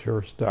brothers who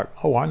are stuck.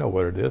 Oh, I know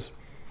what it is.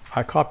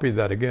 I copied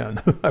that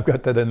again. I've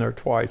got that in there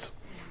twice.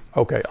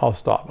 Okay, I'll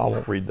stop. I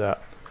won't read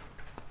that.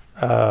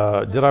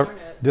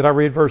 Did I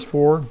read verse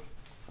 4?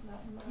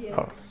 Yes.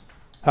 Oh.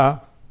 Huh?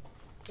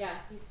 Yeah,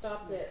 you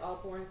stopped it. All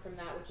born from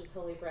that which is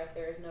holy breath.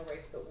 There is no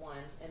race but one,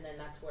 and then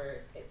that's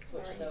where it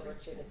switches over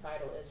to the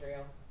title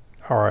Israel.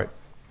 All right.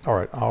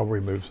 I'll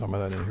remove some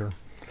of that in here.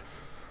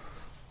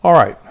 All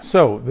right.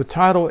 So the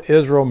title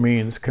Israel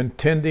means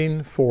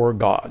contending for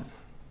God,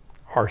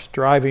 or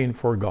striving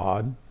for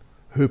God,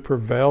 who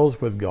prevails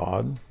with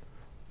God,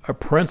 a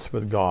prince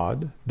with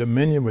God,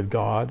 dominion with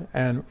God,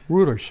 and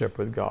rulership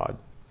with God.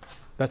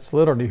 That's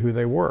literally who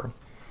they were.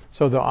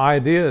 So the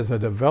idea is a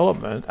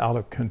development out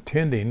of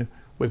contending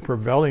with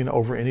prevailing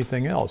over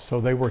anything else.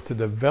 So they were to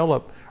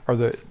develop, or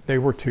they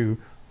were to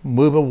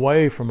move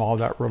away from all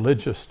that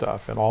religious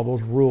stuff and all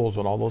those rules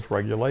and all those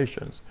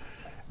regulations.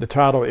 The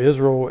title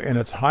Israel, in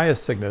its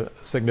highest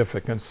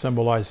significance,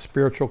 symbolized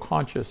spiritual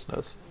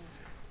consciousness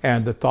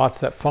and the thoughts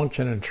that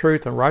function in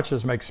truth and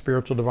righteousness make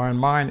spiritual divine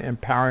mind,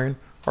 empowering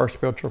our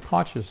spiritual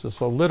consciousness.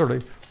 So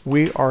literally,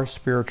 we are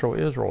spiritual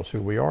Israel, is who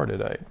we are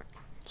today.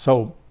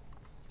 So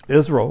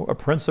Israel, a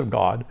prince of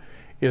God,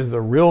 is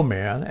the real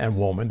man and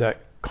woman,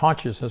 that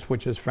consciousness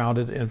which is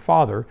founded in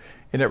Father.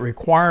 And it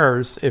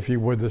requires, if you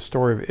would, the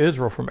story of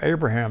Israel from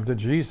Abraham to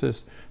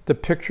Jesus to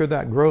picture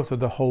that growth of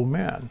the whole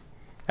man.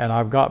 And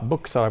I've got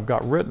books that I've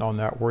got written on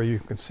that where you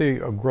can see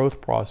a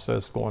growth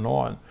process going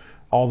on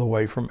all the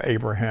way from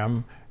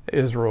Abraham,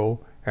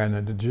 Israel, and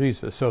then to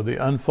Jesus. So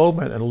the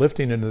unfoldment and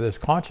lifting into this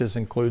consciousness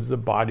includes the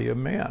body of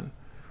man,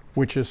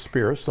 which is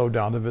spirit, slowed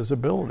down to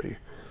visibility.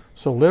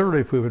 So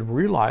literally, if we would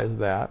realize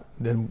that,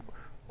 then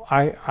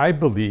I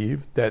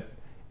believe that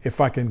if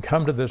I can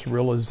come to this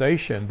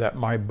realization that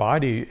my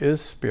body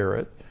is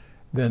spirit,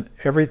 then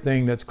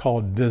everything that's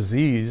called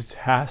diseased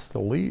has to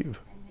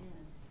leave.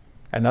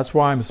 And that's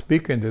why I'm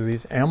speaking to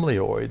these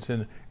amyloids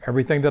and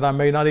everything that I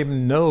may not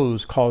even know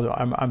is called.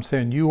 I'm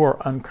saying you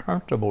are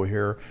uncomfortable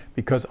here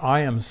because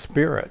I am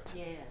spirit.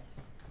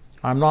 Yes.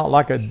 I'm not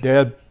like a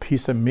dead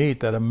piece of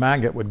meat that a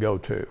maggot would go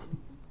to.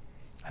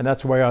 And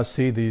that's why I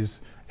see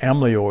these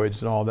amyloids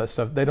and all that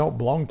stuff. They don't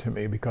belong to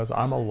me because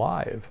I'm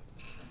alive.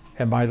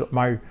 And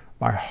my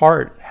My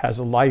heart has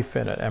life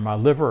in it, and my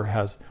liver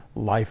has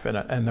life in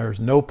it, and there's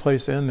no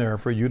place in there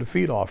for you to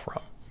feed off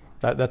from.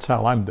 That's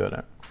how I'm doing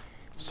it.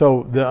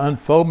 So the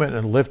unfoldment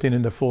and lifting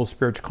into full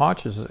spiritual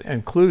consciousness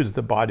includes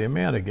the body of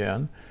man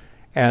again,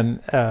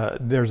 and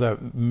there's a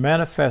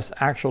manifest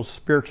actual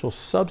spiritual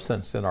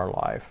substance in our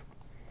life.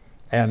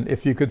 And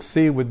if you could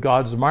see with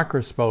God's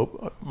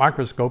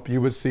microscope,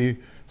 you would see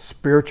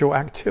spiritual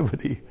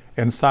activity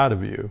inside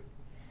of you.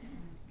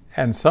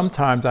 And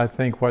sometimes I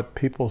think what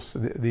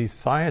these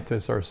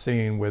scientists are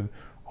seeing with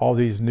all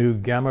these new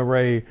gamma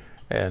ray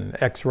and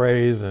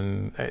X-rays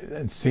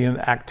and seeing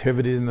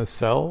activity in the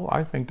cell,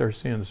 I think they're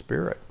seeing the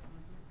spirit.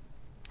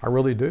 I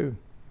really do.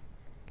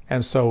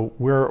 And so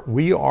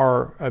we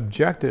are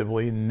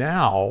objectively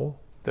now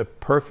the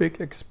perfect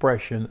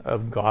expression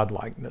of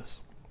godlikeness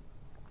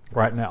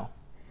right now.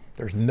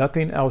 There's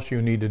nothing else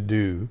you need to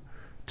do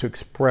to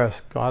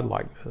express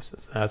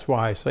godlikeness. That's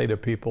why I say to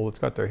people that's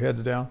got their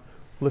heads down,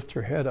 lift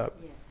your head up.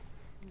 Yes.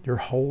 You're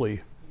holy.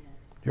 Yes.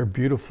 You're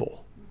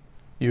beautiful.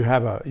 You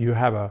have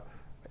a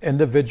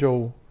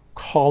individual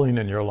calling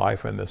in your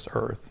life in this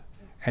earth,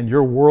 and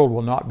your world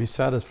will not be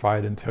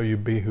satisfied until you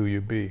be who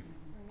you be,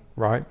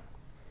 right?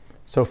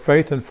 So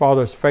faith in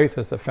Father's faith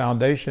is the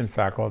foundation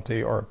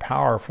faculty or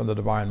power from the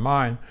divine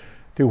mind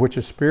through which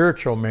a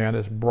spiritual man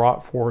is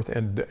brought forth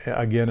and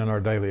again in our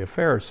daily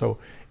affairs. So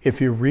if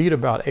you read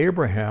about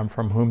Abraham,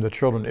 from whom the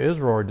children of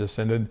Israel are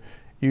descended,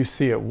 you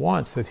see at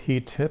once that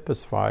he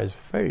typifies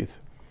faith.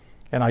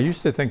 And I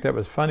used to think that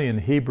was funny. In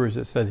Hebrews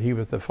it said he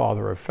was the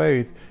father of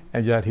faith,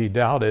 and yet he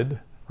doubted,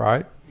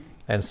 right?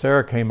 And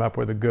Sarah came up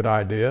with a good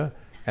idea,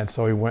 and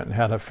so he went and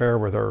had an affair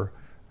with her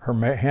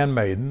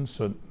handmaiden.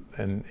 So,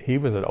 and he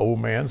was an old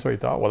man, so he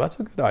thought, well, that's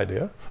a good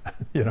idea,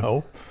 you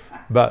know.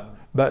 But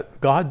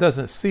God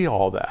doesn't see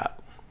all that.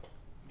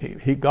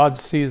 God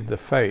sees the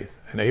faith,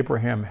 and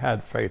Abraham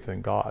had faith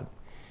in God.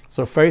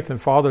 So faith in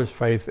Father's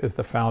faith is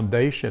the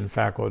foundation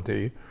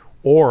faculty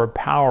or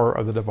power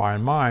of the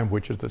divine mind,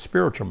 which is the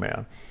spiritual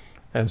man.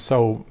 And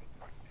so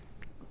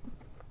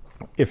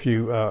if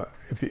you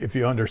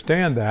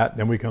understand that,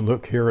 then we can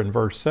look here in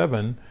verse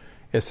 7.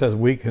 It says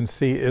we can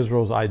see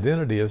Israel's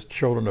identity as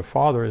children of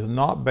Father is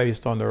not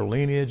based on their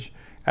lineage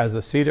as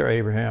the seed of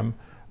Abraham,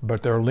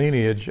 but their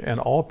lineage and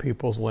all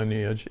people's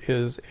lineage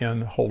is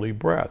in holy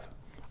breath.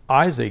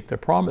 Isaac, the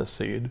promised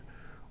seed,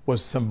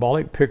 was a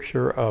symbolic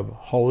picture of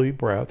holy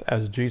breath,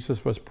 as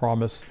Jesus was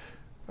promised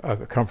a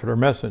comforter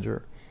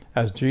messenger.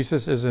 As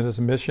Jesus is in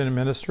his mission and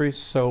ministry,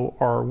 so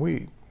are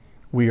we.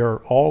 We are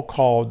all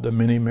called the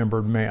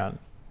many-membered man.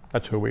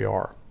 That's who we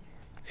are.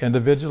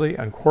 Individually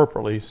and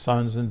corporately,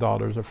 sons and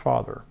daughters of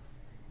Father.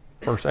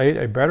 Verse 8,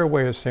 a better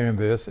way of saying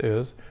this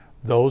is,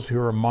 those who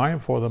are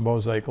mindful of the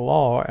Mosaic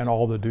law and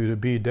all the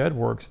do-to-be dead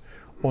works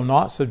will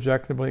not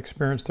subjectively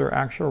experience their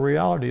actual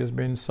reality as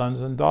being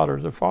sons and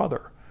daughters of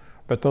Father.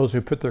 But those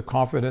who put their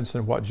confidence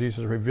in what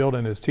Jesus revealed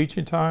in his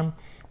teaching time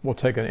will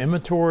take an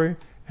inventory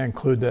and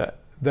conclude that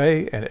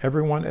they and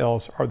everyone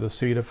else are the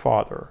seed of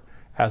Father.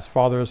 As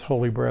Father is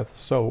holy breath,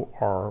 so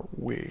are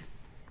we.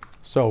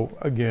 So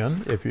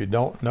again, if you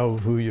don't know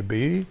who you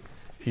be,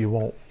 you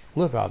won't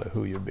live out of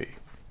who you be.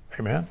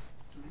 Amen?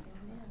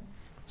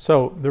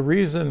 So the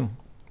reason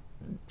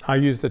I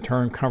use the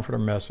term comforter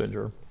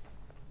messenger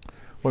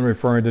when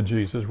referring to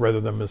Jesus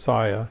rather than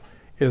Messiah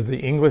is the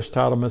English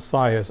title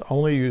Messiah is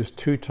only used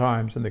 2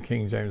 times in the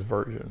King James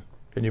Version.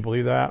 Can you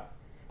believe that?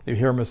 You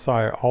hear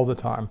Messiah all the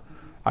time.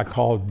 I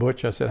called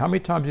Butch, I said, how many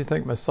times do you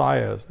think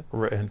Messiah is?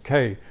 And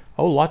Kay,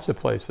 oh, lots of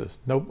places.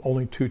 Nope,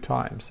 only 2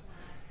 times.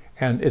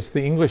 And it's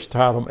the English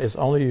title, it's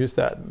only used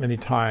that many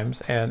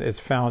times, and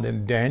it's found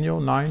in Daniel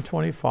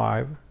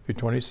 9:25 through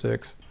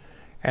 26,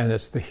 and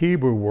it's the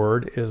Hebrew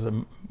word is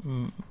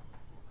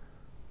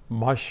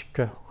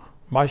mashka,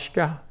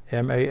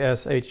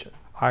 M-A-S-H-I-Y-A-C-H,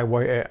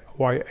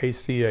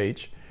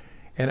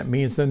 and it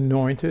means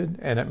anointed,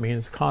 and it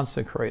means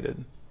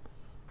consecrated.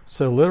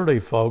 So literally,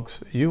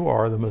 folks, you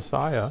are the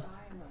Messiah.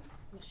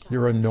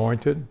 You're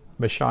anointed,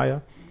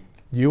 Messiah.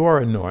 You are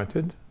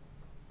anointed.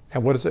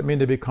 And what does it mean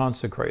to be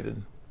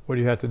consecrated? What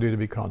do you have to do to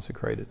be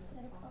consecrated?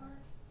 Set apart.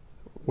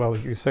 Well,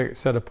 you say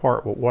set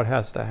apart. Well, what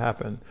has to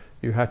happen?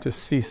 You have to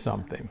see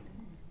something,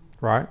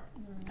 right?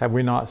 Have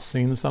we not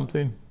seen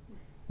something?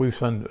 We've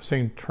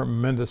seen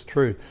tremendous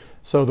truth.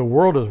 So the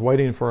world is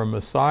waiting for a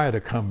Messiah to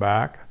come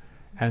back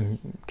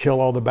and kill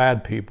all the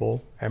bad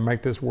people and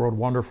make this world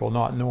wonderful,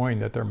 not knowing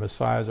that their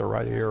Messiahs are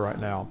right here, right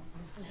now,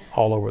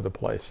 all over the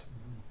place.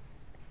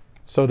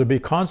 So to be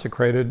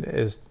consecrated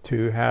is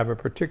to have a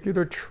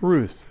particular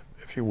truth,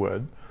 if you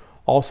would.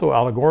 Also,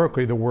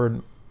 allegorically, the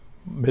word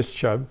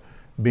mishab,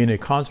 being a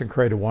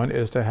consecrated one,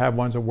 is to have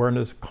one's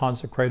awareness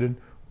consecrated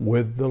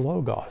with the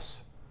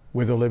Logos,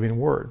 with the living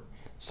Word.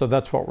 So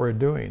that's what we're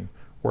doing.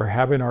 We're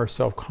having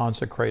ourselves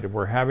consecrated.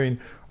 We're having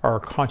our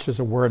conscious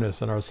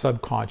awareness and our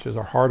subconscious,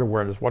 our heart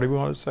awareness, whatever you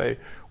want to say.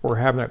 We're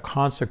having it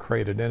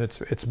consecrated, and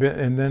it's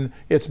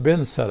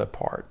been set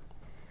apart.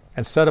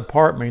 And set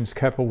apart means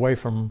kept away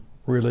from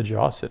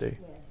religiosity.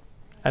 Yes.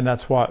 And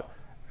that's what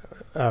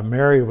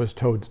Mary was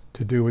told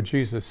to do with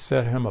Jesus,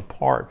 set him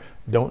apart.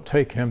 Don't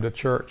take him to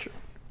church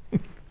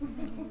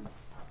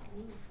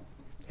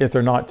if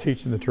they're not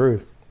teaching the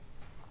truth.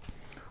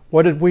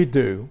 What did we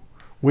do?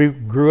 We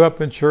grew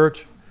up in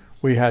church.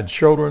 We had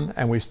children,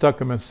 and we stuck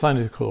them in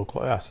Sunday school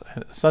class.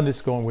 Sunday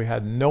school, and we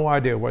had no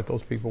idea what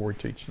those people were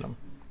teaching them.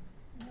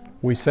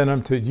 We sent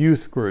them to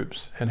youth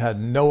groups and had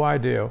no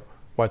idea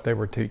what they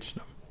were teaching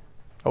them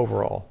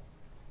overall.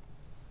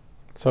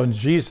 So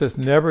Jesus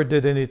never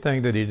did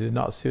anything that he did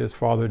not see his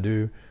Father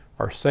do,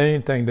 or say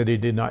anything that he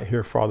did not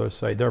hear Father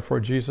say. Therefore,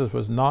 Jesus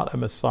was not a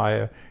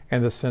Messiah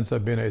in the sense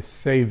of being a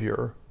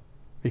Savior,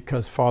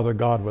 because Father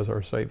God was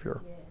our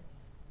Savior. Yes.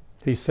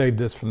 He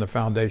saved us from the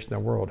foundation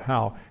of the world.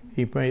 How?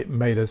 He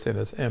made us in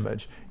his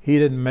image. He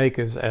didn't make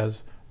us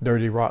as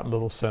dirty, rotten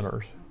little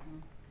sinners.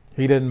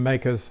 He didn't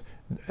make us,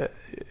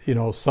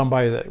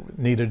 somebody that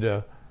needed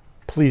to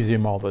please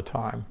him all the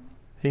time.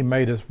 He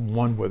made us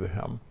one with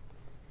him.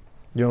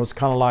 It's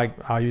kind of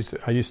like I used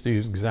to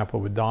use an example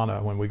with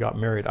Donna when we got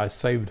married. I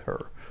saved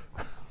her.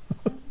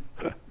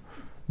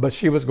 But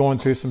she was going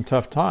through some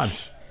tough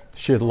times.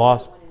 She had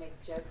lost. When he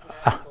makes jokes,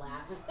 I always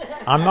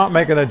laugh. I'm not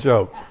making a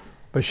joke.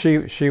 But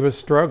she was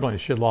struggling.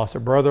 She had lost a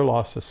brother,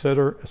 lost a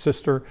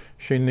sister.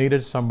 She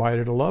needed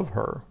somebody to love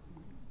her.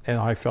 And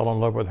I fell in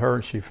love with her,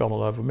 and she fell in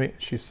love with me.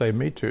 She saved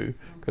me too,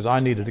 because I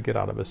needed to get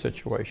out of a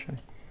situation.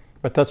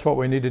 But that's what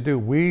we need to do.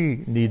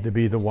 We need to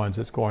be the ones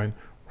that's going,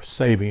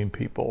 saving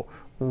people,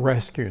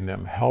 rescuing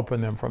them,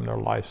 helping them from their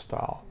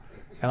lifestyle.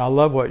 And I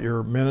love what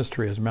your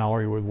ministry is,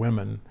 Mallory, with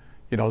women.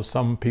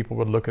 Some people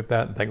would look at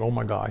that and think, oh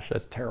my gosh,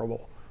 that's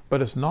terrible.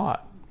 But it's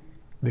not,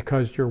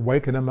 because you're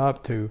waking them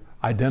up to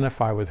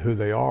identify with who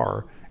they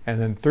are.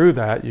 And then through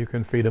that, you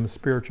can feed them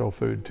spiritual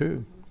food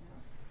too.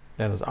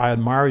 And I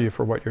admire you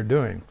for what you're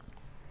doing.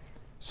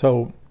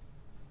 So,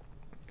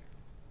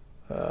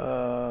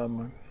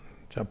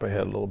 jump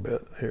ahead a little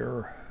bit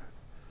here.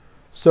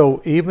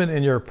 So even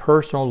in your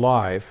personal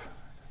life,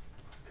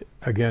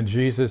 again,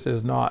 Jesus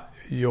is not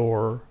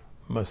your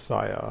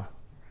Messiah.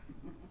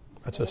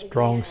 That's a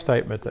strong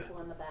statement.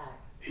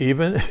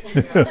 Even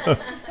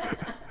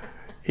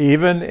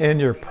in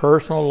your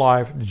personal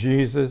life,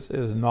 Jesus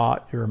is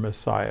not your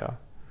Messiah.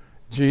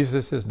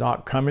 Jesus is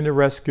not coming to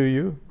rescue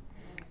you.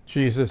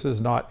 Jesus is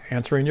not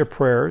answering your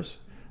prayers.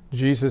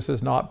 Jesus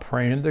is not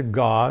praying to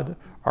God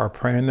or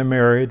praying to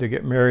Mary to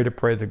get Mary to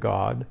pray to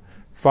God.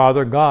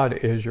 Father God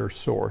is your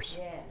source.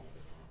 Yes.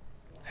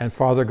 And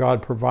Father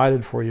God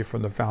provided for you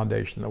from the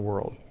foundation of the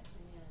world. Yes.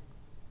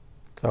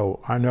 So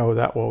I know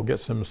that will get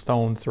some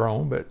stones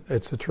thrown, but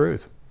it's the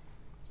truth.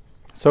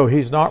 So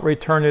he's not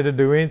returning to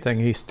do anything.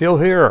 He's still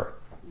here.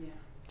 Yeah.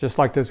 Just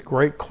like this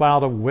great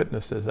cloud of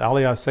witnesses.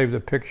 Ali, I saved a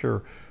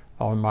picture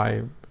on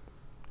my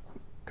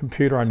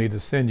computer I need to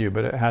send you,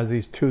 but it has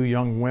these two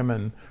young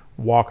women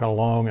walking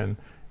along, and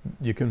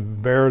you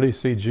can barely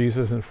see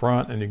Jesus in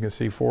front, and you can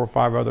see 4 or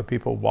 5 other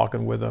people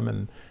walking with them,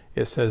 and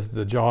it says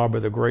the job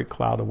of the great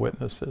cloud of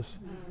witnesses.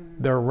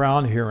 They're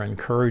around here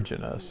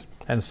encouraging us,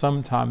 and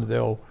sometimes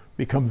they'll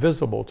become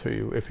visible to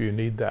you if you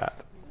need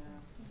that.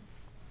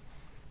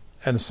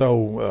 And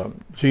so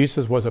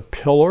Jesus was a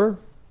pillar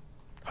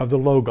of the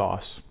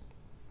Logos.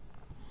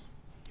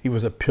 He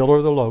was a pillar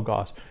of the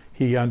Logos.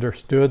 He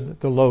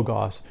understood the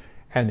Logos,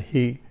 and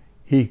he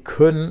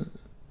couldn't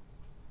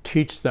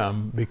teach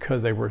them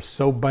because they were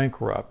so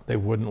bankrupt they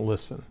wouldn't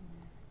listen.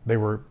 They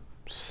were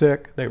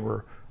sick, they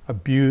were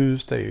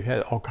abused, they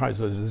had all kinds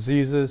of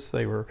diseases,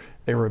 they were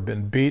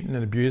been beaten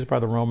and abused by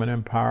the Roman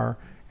Empire,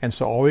 and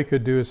so all he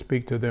could do is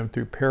speak to them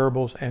through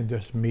parables and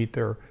just meet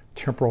their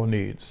temporal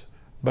needs.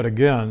 But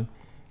again,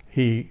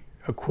 he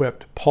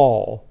equipped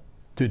Paul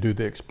to do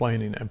the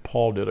explaining, and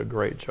Paul did a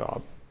great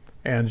job,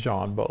 and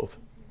John both,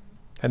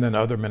 and then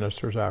other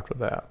ministers after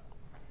that.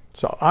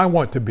 So I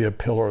want to be a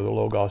pillar of the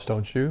Logos,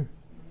 don't you?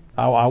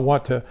 I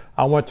want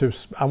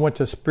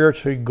to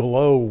spiritually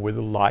glow with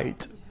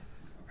light,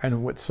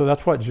 and so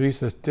that's what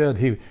Jesus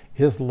did.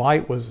 His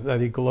light was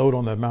that he glowed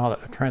on the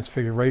Mount of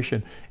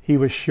Transfiguration. He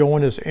was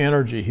showing his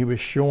energy. He was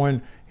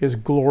showing his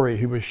glory.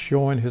 He was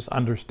showing his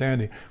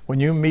understanding. When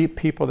you meet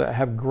people that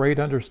have great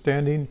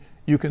understanding,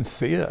 you can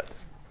see it.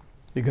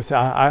 You can say,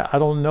 I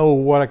don't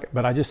know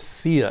but I just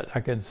see it. I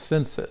can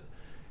sense it.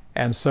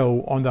 And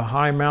so on the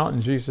high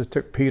mountain, Jesus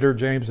took Peter,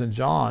 James, and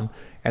John,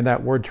 and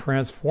that word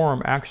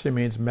transform actually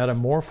means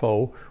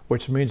metamorpho,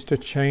 which means to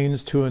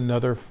change to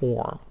another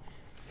form.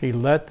 He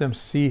let them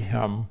see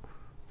him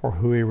for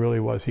who he really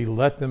was. He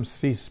let them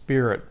see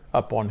Spirit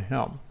up on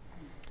him.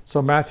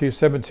 So Matthew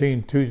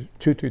 17,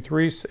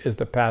 2-3 is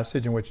the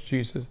passage in which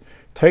Jesus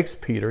takes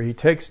Peter, he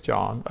takes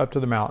John up to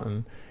the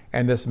mountain,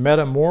 and this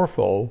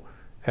metamorpho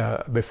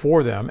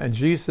before them, and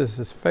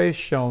Jesus' face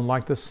shone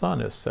like the sun,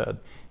 is said.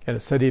 And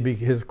it said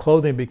his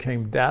clothing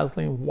became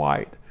dazzling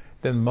white.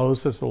 Then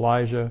Moses,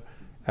 Elijah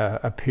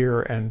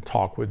appear and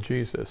talk with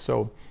Jesus.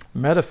 So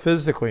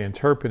metaphysically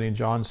interpreting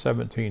John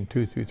 17,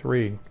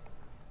 2-3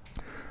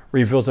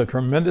 reveals a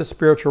tremendous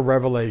spiritual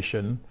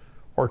revelation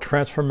or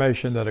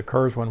transformation that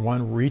occurs when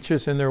one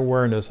reaches in their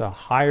awareness a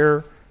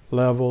higher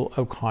level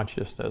of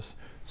consciousness,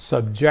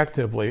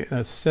 subjectively, and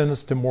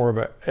ascends to more of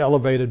an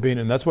elevated being.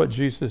 And that's what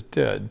Jesus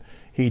did.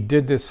 He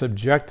did this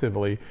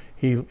subjectively.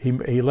 He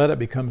let it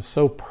become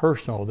so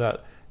personal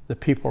that the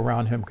people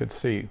around him could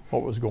see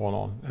what was going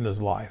on in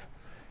his life.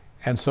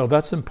 And so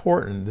that's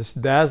important. This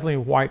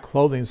dazzling white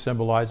clothing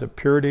symbolizes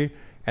purity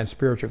and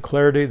spiritual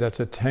clarity that's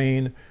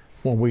attained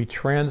when we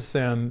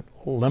transcend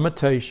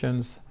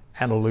limitations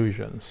and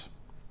illusions.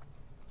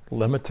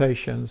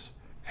 Limitations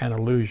and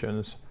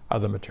illusions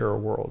of the material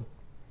world.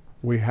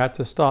 We had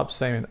to stop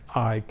saying,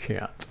 I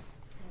can't.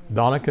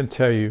 Donna can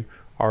tell you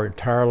our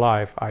entire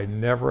life, I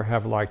never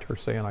have liked her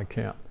saying I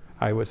can't.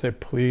 I would say,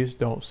 please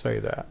don't say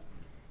that.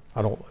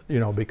 I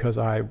don't, because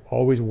I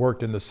always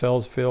worked in the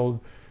sales field,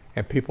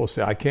 and people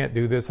say, I can't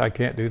do this, I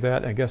can't do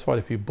that. And guess what?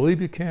 If you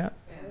believe you can't,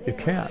 you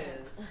can't.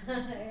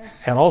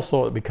 And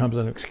also it becomes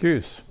an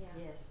excuse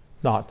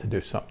not to do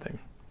something.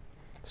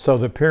 So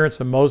the appearance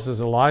of Moses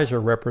and Elijah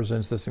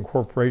represents this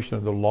incorporation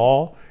of the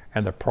law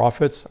and the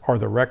prophets, or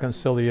the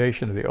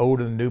reconciliation of the old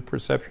and new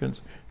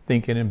perceptions,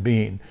 thinking, and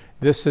being.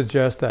 This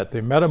suggests that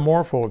the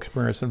metamorpho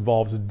experience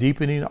involves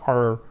deepening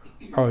our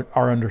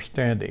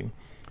understanding.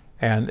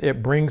 And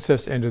it brings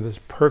us into this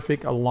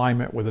perfect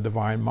alignment with the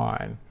divine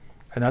mind.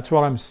 And that's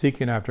what I'm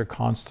seeking after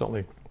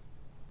constantly.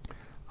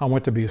 I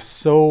want to be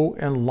so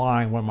in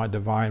line with my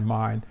divine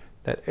mind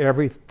that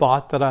every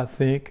thought that I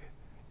think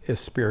is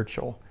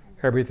spiritual.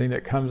 Everything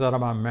that comes out of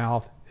my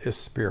mouth is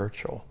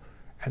spiritual.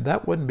 And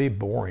that wouldn't be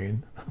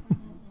boring.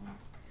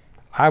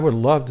 I would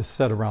love to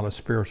sit around a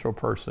spiritual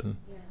person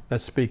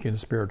that's speaking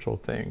spiritual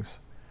things.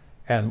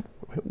 And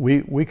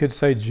we could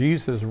say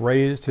Jesus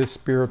raised his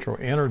spiritual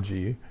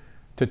energy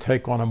to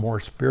take on a more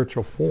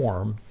spiritual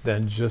form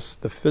than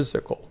just the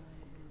physical.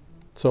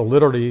 So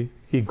literally,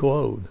 he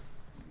glowed.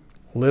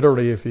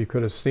 Literally, if you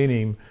could have seen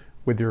him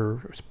with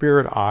your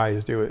spirit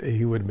eyes,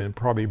 he would have been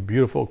probably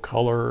beautiful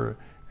color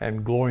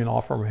and glowing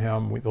off from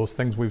him, those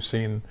things we've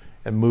seen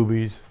in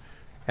movies.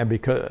 And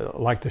because,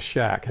 like The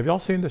Shack. Have y'all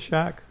seen The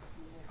Shack?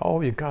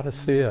 Oh, you got to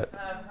see it.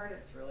 I've heard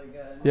it's really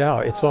good. Yeah,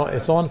 it's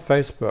on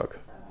Facebook.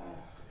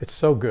 It's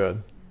so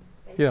good.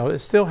 It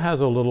still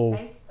has a little,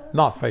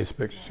 not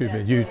Facebook, excuse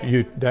me,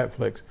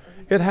 Netflix.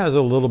 It has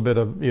a little bit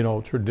of,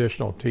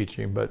 traditional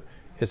teaching, but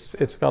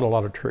it's got a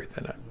lot of truth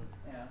in it.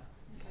 Yeah.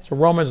 So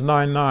Romans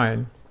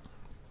 9:9,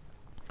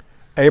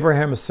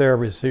 Abraham and Sarah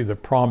received the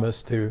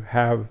promise to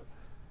have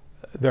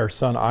their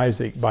son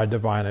Isaac by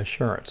divine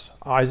assurance.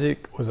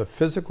 Isaac was a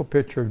physical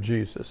picture of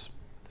Jesus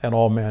and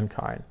all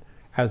mankind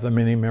as the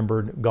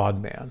many-membered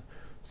God-man.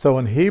 So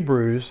in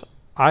Hebrews,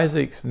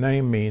 Isaac's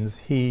name means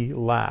he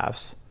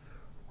laughs,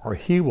 or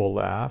he will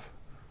laugh,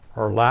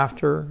 or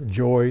laughter,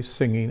 joy,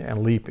 singing,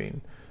 and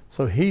leaping.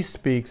 So he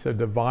speaks of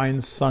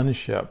divine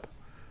sonship.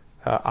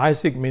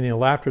 Isaac, meaning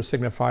laughter,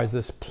 signifies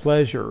this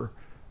pleasure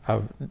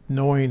of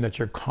knowing that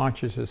your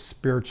conscience is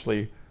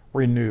spiritually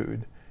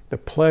renewed. The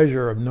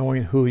pleasure of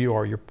knowing who you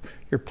are, your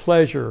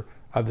pleasure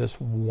of this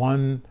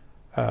one,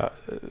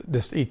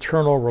 this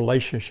eternal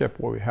relationship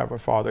where we have a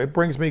Father. It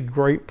brings me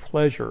great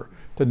pleasure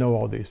to know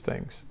all these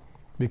things,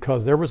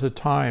 because there was a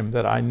time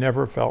that I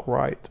never felt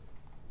right.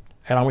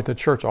 And I went to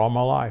church all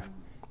my life,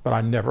 but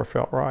I never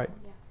felt right.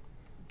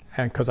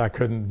 And because I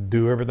couldn't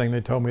do everything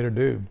they told me to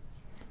do.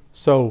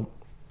 So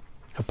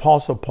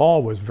Apostle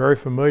Paul was very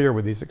familiar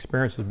with these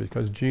experiences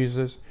because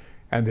Jesus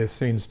and the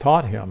Essenes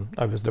taught him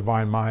of his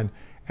divine mind,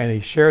 and he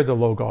shared the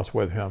Logos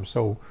with him.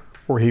 So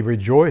where he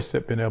rejoiced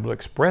at being able to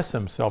express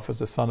himself as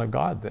the Son of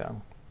God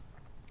then.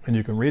 And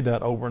you can read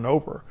that over and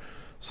over.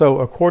 So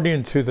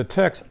according to the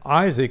text,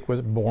 Isaac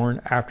was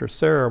born after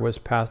Sarah was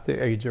past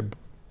the age of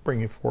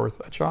bringing forth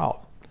a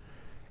child.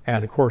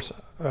 And of course,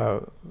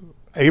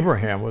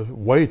 Abraham was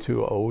way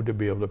too old to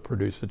be able to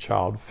produce a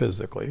child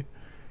physically.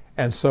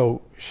 And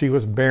so she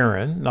was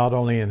barren, not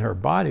only in her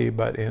body,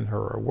 but in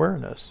her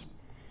awareness.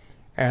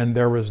 And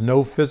there was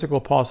no physical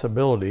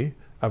possibility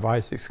of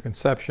Isaac's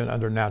conception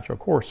under natural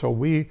course. So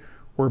we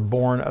were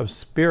born of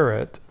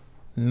spirit,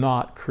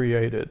 not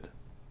created.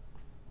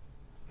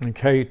 And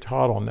Kay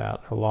taught on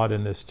that a lot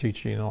in this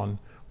teaching on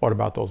what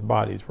about those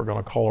bodies. We're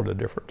going to call it a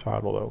different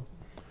title though.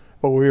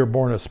 But we were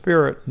born of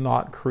spirit,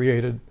 not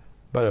created,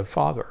 but of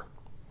Father.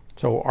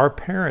 So our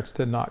parents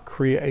did not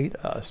create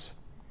us.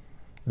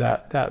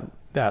 That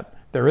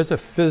there is a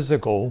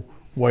physical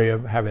way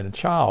of having a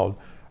child,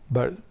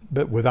 but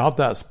without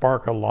that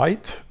spark of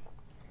light,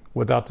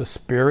 without the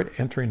spirit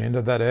entering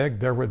into that egg,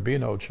 there would be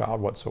no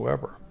child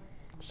whatsoever.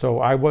 So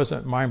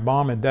my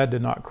mom and dad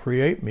did not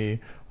create me.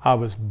 I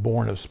was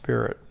born of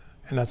spirit.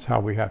 And that's how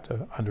we have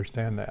to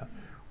understand that.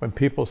 When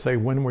people say,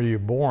 when were you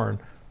born?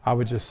 I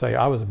would just say,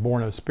 I was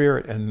born of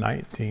spirit in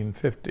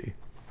 1950.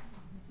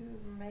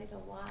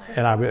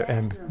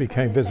 And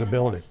became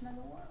visibility.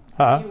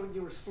 Huh?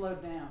 You were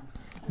slowed down.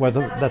 Well,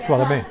 that's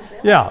what I mean.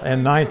 Yeah,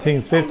 in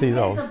 1950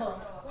 though,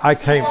 I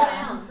came.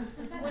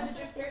 When did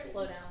your spirit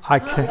slow down?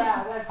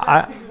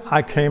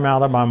 I came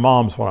out of my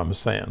mom's, what I'm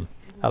saying,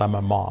 out of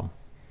my mom.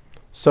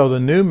 So the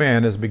new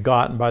man is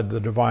begotten by the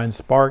divine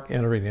spark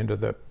entering into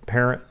the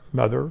parent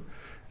mother,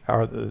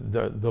 or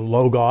the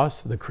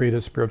logos, the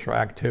creative spiritual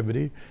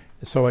activity.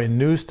 So a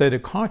new state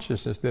of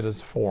consciousness that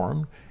is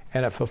formed,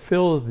 and it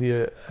fulfills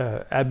the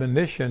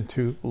admonition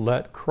to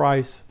let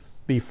Christ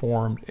be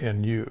formed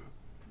in you.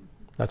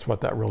 That's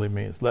what that really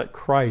means. Let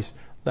Christ,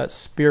 let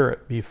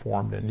Spirit be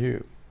formed in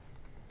you.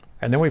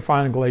 And then we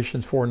find in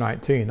Galatians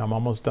 4:19, I'm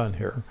almost done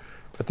here,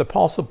 but the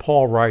Apostle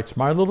Paul writes,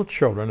 my little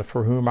children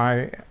for whom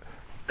I,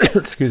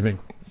 excuse me,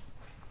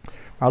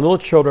 my little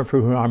children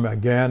for whom I'm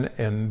again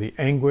in the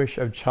anguish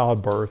of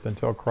childbirth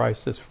until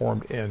Christ is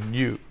formed in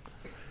you.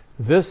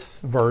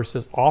 This verse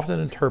is often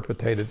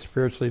interpreted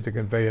spiritually to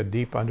convey a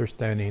deep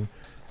understanding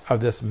of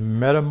this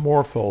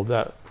metamorpho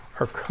that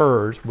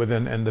occurs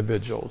within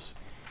individuals.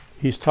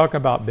 He's talking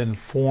about being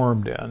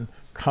formed in,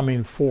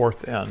 coming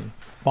forth in,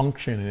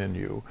 functioning in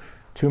you.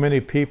 Too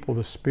many people,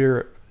 the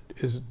Spirit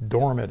is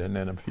dormant in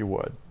them, if you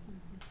would.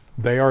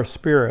 They are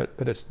spirit,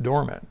 but it's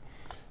dormant.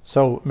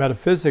 So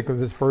metaphysically,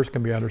 this verse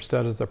can be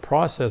understood as the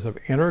process of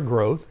inner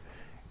growth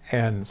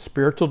and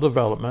spiritual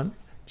development.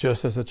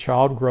 Just as a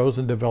child grows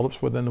and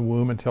develops within the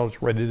womb until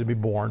it's ready to be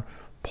born,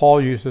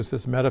 Paul uses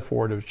this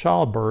metaphor of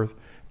childbirth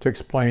to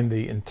explain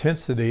the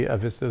intensity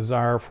of his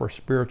desire for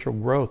spiritual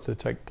growth to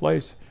take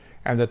place,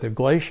 and that the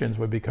Galatians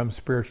would become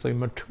spiritually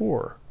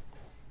mature.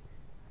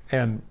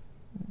 And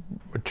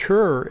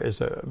maturity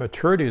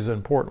is an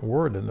important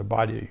word in the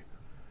body,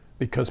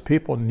 because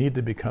people need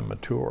to become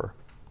mature.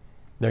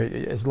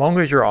 As long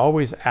as you're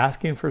always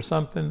asking for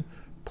something,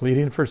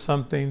 pleading for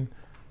something,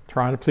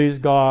 trying to please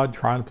God,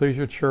 trying to please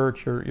your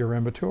church, you're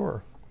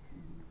immature.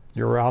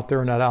 You're out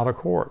there in that outer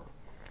court.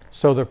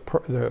 So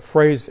the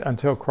phrase,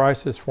 until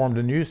Christ is formed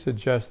in you,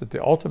 suggests that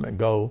the ultimate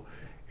goal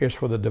is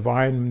for the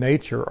divine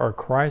nature or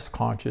Christ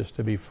conscious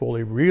to be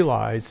fully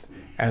realized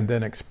and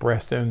then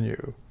expressed in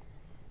you.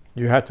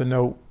 You have to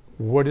know,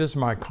 what is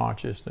my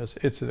consciousness?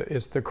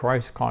 It's the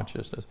Christ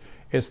consciousness.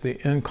 It's the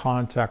in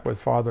contact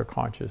with Father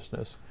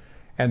consciousness.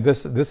 And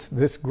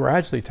this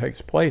gradually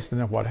takes place.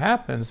 And then what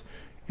happens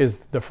is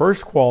the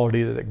first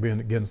quality that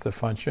begins to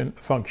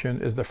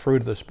function is the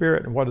fruit of the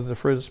Spirit. And what is the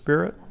fruit of the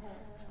Spirit?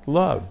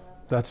 Love.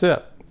 That's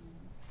it.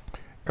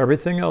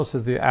 Everything else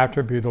is the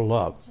attribute of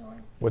love.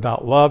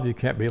 Without love, you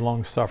can't be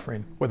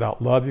long-suffering.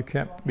 Without love, you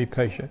can't be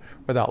patient.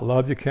 Without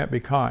love, you can't be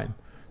kind.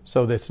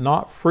 So it's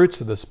not fruits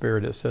of the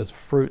Spirit, it says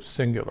fruit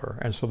singular.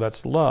 And so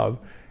that's love.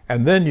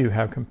 And then you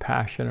have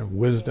compassion and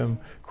wisdom,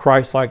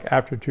 Christ-like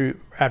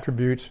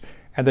attributes,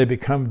 and they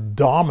become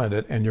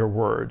dominant in your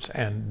words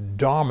and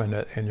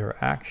dominant in your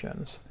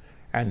actions.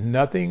 And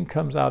nothing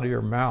comes out of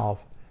your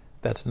mouth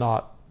that's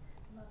not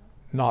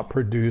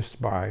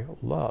produced by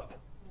love.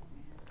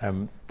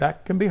 And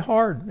that can be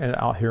hard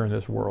out here in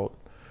this world.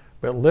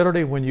 But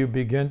literally, when you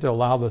begin to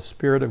allow the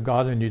Spirit of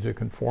God in you to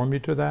conform you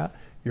to that,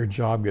 your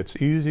job gets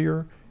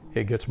easier,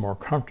 it gets more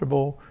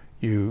comfortable.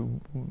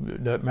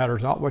 That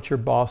matters not what your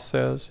boss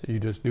says, you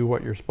just do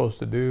what you're supposed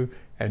to do,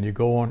 and you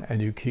go on and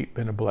you keep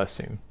being a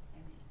blessing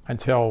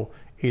until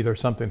either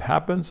something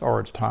happens or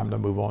it's time to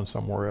move on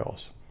somewhere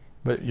else.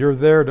 But you're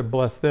there to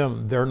bless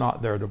them, they're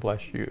not there to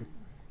bless you.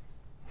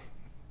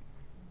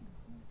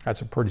 That's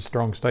a pretty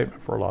strong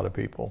statement for a lot of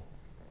people,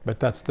 but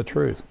that's the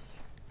truth.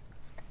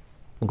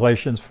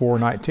 Galatians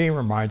 4:19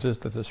 reminds us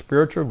that the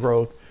spiritual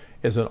growth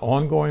is an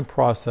ongoing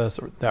process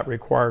that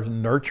requires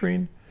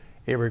nurturing,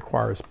 it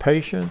requires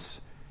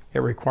patience, it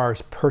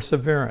requires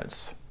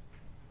perseverance,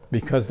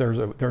 because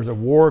there's a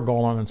war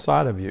going on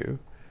inside of you,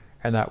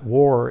 and that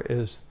war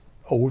is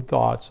old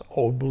thoughts,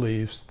 old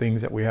beliefs,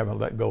 things that we haven't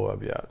let go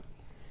of yet.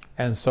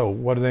 And so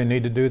what do they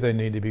need to do? They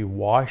need to be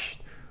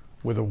washed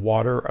with the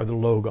water of the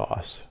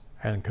Logos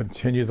and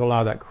continue to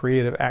allow that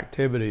creative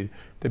activity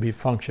to be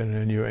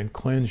functioning in you and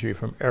cleanse you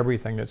from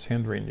everything that's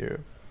hindering you.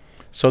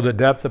 So the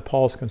depth of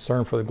Paul's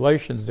concern for the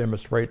Galatians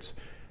demonstrates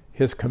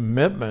his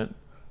commitment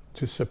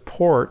to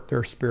support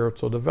their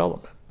spiritual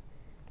development.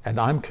 And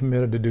I'm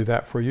committed to do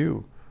that for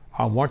you.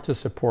 I want to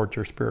support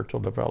your spiritual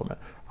development.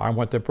 I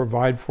want to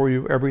provide for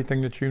you everything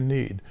that you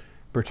need,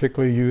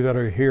 particularly you that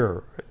are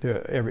here.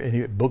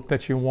 Any book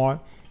that you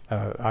want,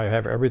 I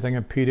have everything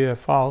in PDF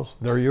files.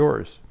 They're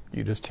yours.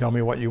 You just tell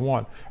me what you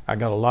want. I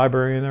got a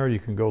library in there. You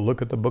can go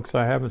look at the books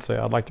I have and say,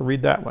 I'd like to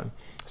read that one.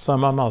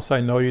 Some of them I'll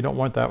say, no, you don't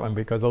want that one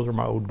because those are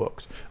my old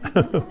books.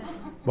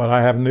 But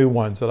I have new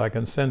ones that I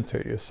can send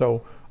to you.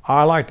 So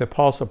I, like the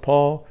Apostle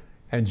Paul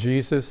and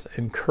Jesus,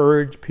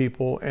 encourage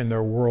people in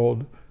their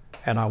world,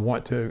 and I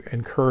want to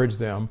encourage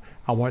them.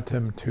 I want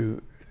them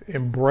to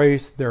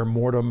embrace their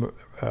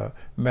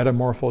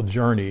metamorpho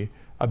journey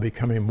of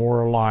becoming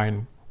more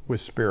aligned with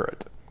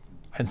Spirit.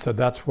 And so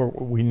that's where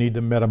we need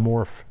to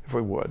metamorph, if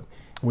we would.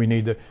 We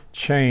need to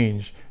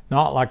change,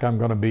 not like I'm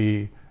going to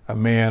be a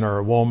man or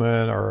a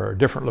woman or a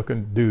different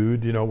looking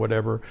dude,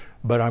 whatever,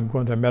 but I'm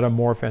going to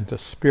metamorph into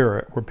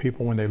Spirit, where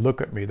people, when they look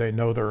at me, they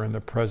know they're in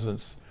the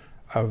presence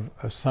of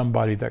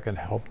somebody that can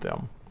help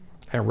them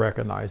and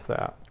recognize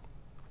that.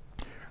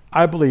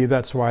 I believe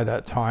that's why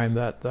that time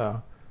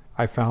that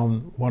I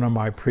found one of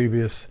my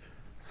previous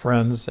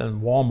friends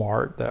in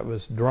Walmart that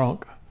was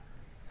drunk,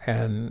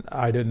 and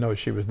I didn't know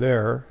she was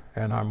there,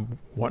 and I'm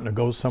wanting to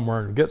go somewhere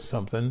and get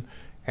something,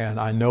 and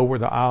I know where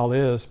the aisle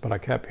is, but I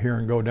kept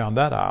hearing go down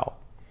that aisle.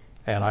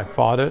 And I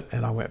fought it,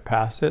 and I went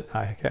past it.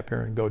 I kept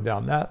hearing go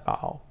down that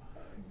aisle.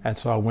 And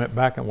so I went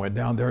back and went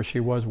down. There she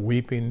was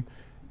weeping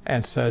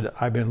and said,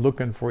 I've been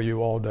looking for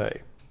you all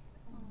day.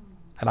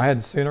 And I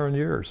hadn't seen her in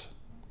years.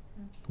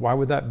 Why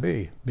would that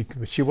be?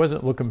 Because she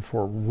wasn't looking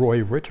for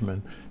Roy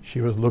Richmond. She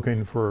was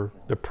looking for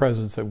the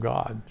presence of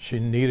God. She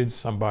needed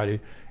somebody.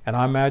 And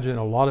I imagine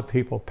a lot of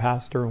people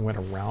passed her and went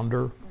around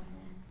her,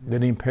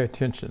 didn't even pay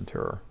attention to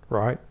her,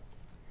 right?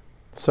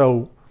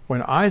 So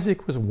when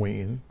Isaac was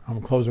weaned,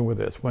 I'm closing with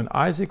this. When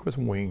Isaac was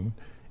weaned,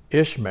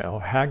 Ishmael,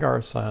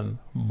 Hagar's son,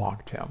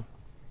 mocked him.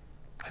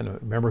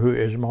 And remember who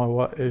Ishmael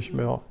was?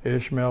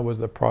 Ishmael was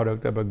the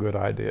product of a good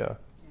idea.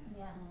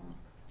 Yeah.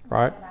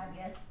 Right?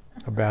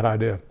 A bad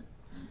idea.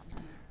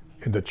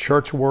 In the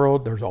church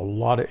world, there's a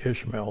lot of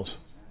Ishmaels.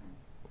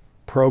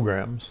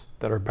 Programs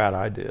that are bad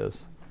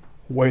ideas.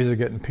 Ways of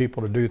getting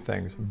people to do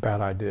things,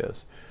 bad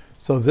ideas.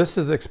 So this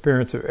is the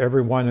experience of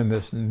everyone in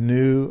this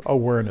new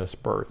awareness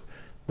birth.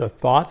 The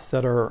thoughts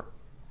that are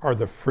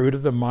the fruit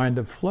of the mind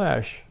of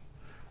flesh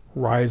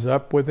rise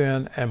up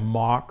within and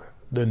mock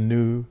the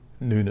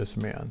newness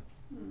man.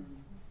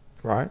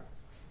 Right?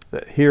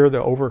 That here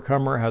the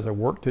overcomer has a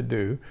work to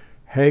do.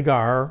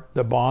 Hagar,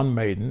 the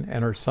bondmaiden,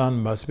 and her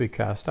son must be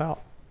cast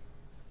out.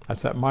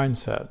 That's that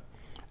mindset.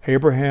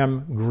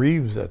 Abraham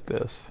grieves at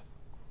this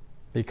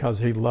because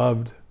he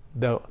loved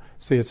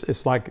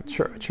it's like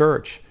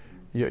church.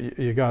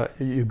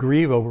 You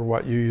grieve over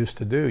what you used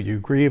to do. You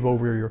grieve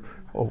over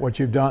what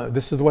you've done.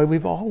 This is the way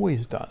we've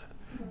always done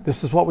it.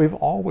 This is what we've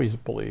always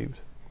believed.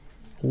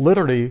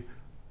 Literally,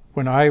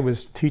 when I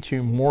was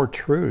teaching more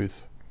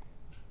truth,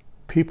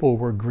 people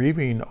were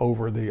grieving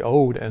over the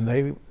old, and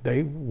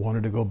they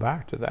wanted to go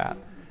back to that.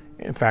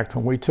 In fact,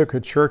 when we took a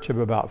church of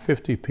about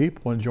 50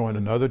 people and joined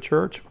another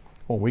church,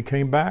 when we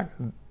came back,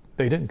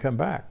 they didn't come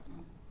back.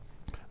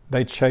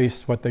 They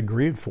chased what they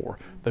grieved for,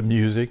 the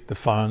music, the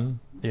fun,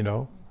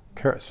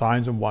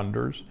 signs and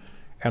wonders,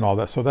 and all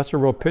that. So that's a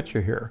real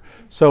picture here.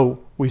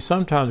 So we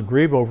sometimes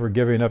grieve over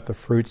giving up the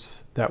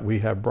fruits that we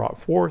have brought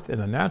forth in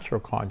the natural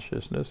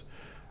consciousness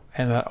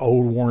and that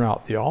old worn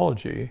out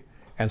theology.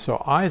 And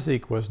so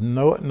Isaac was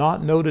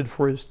not noted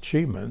for his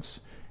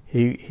achievements.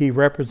 He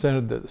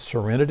represented the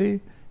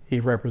serenity. He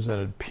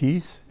represented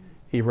peace.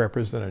 He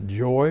represented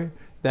joy.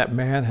 That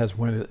man has,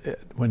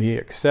 when he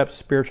accepts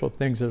spiritual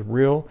things as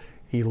real,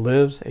 he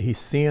lives, he's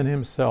seeing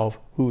himself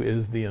who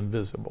is the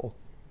invisible.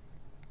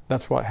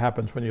 That's what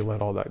happens when you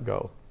let all that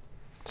go.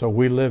 So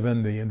we live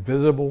in the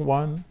invisible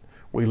one,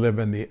 we live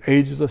in the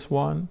ageless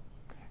one,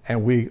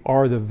 and we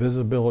are the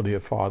visibility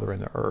of Father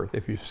in the earth.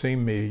 If you've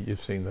seen me, you've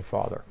seen the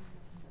Father.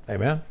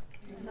 Amen?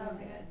 So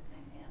good.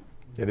 Amen.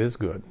 It is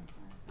good.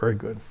 Very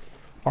good.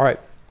 All right.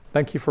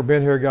 Thank you for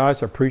being here,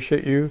 guys. I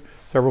appreciate you.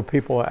 Several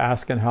people are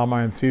asking how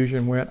my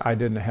infusion went. I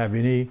didn't have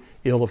any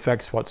ill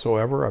effects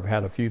whatsoever. I've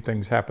had a few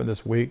things happen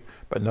this week,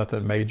 but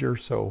nothing major.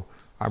 So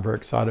I'm very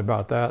excited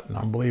about that. And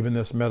I'm believing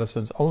this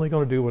medicine's only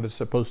going to do what it's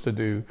supposed to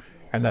do,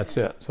 and that's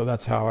it. So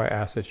that's how I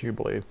ask that you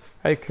believe.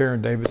 Hey,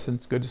 Karen Davidson,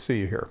 it's good to see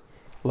you here.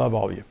 Love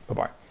all of you.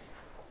 Bye-bye.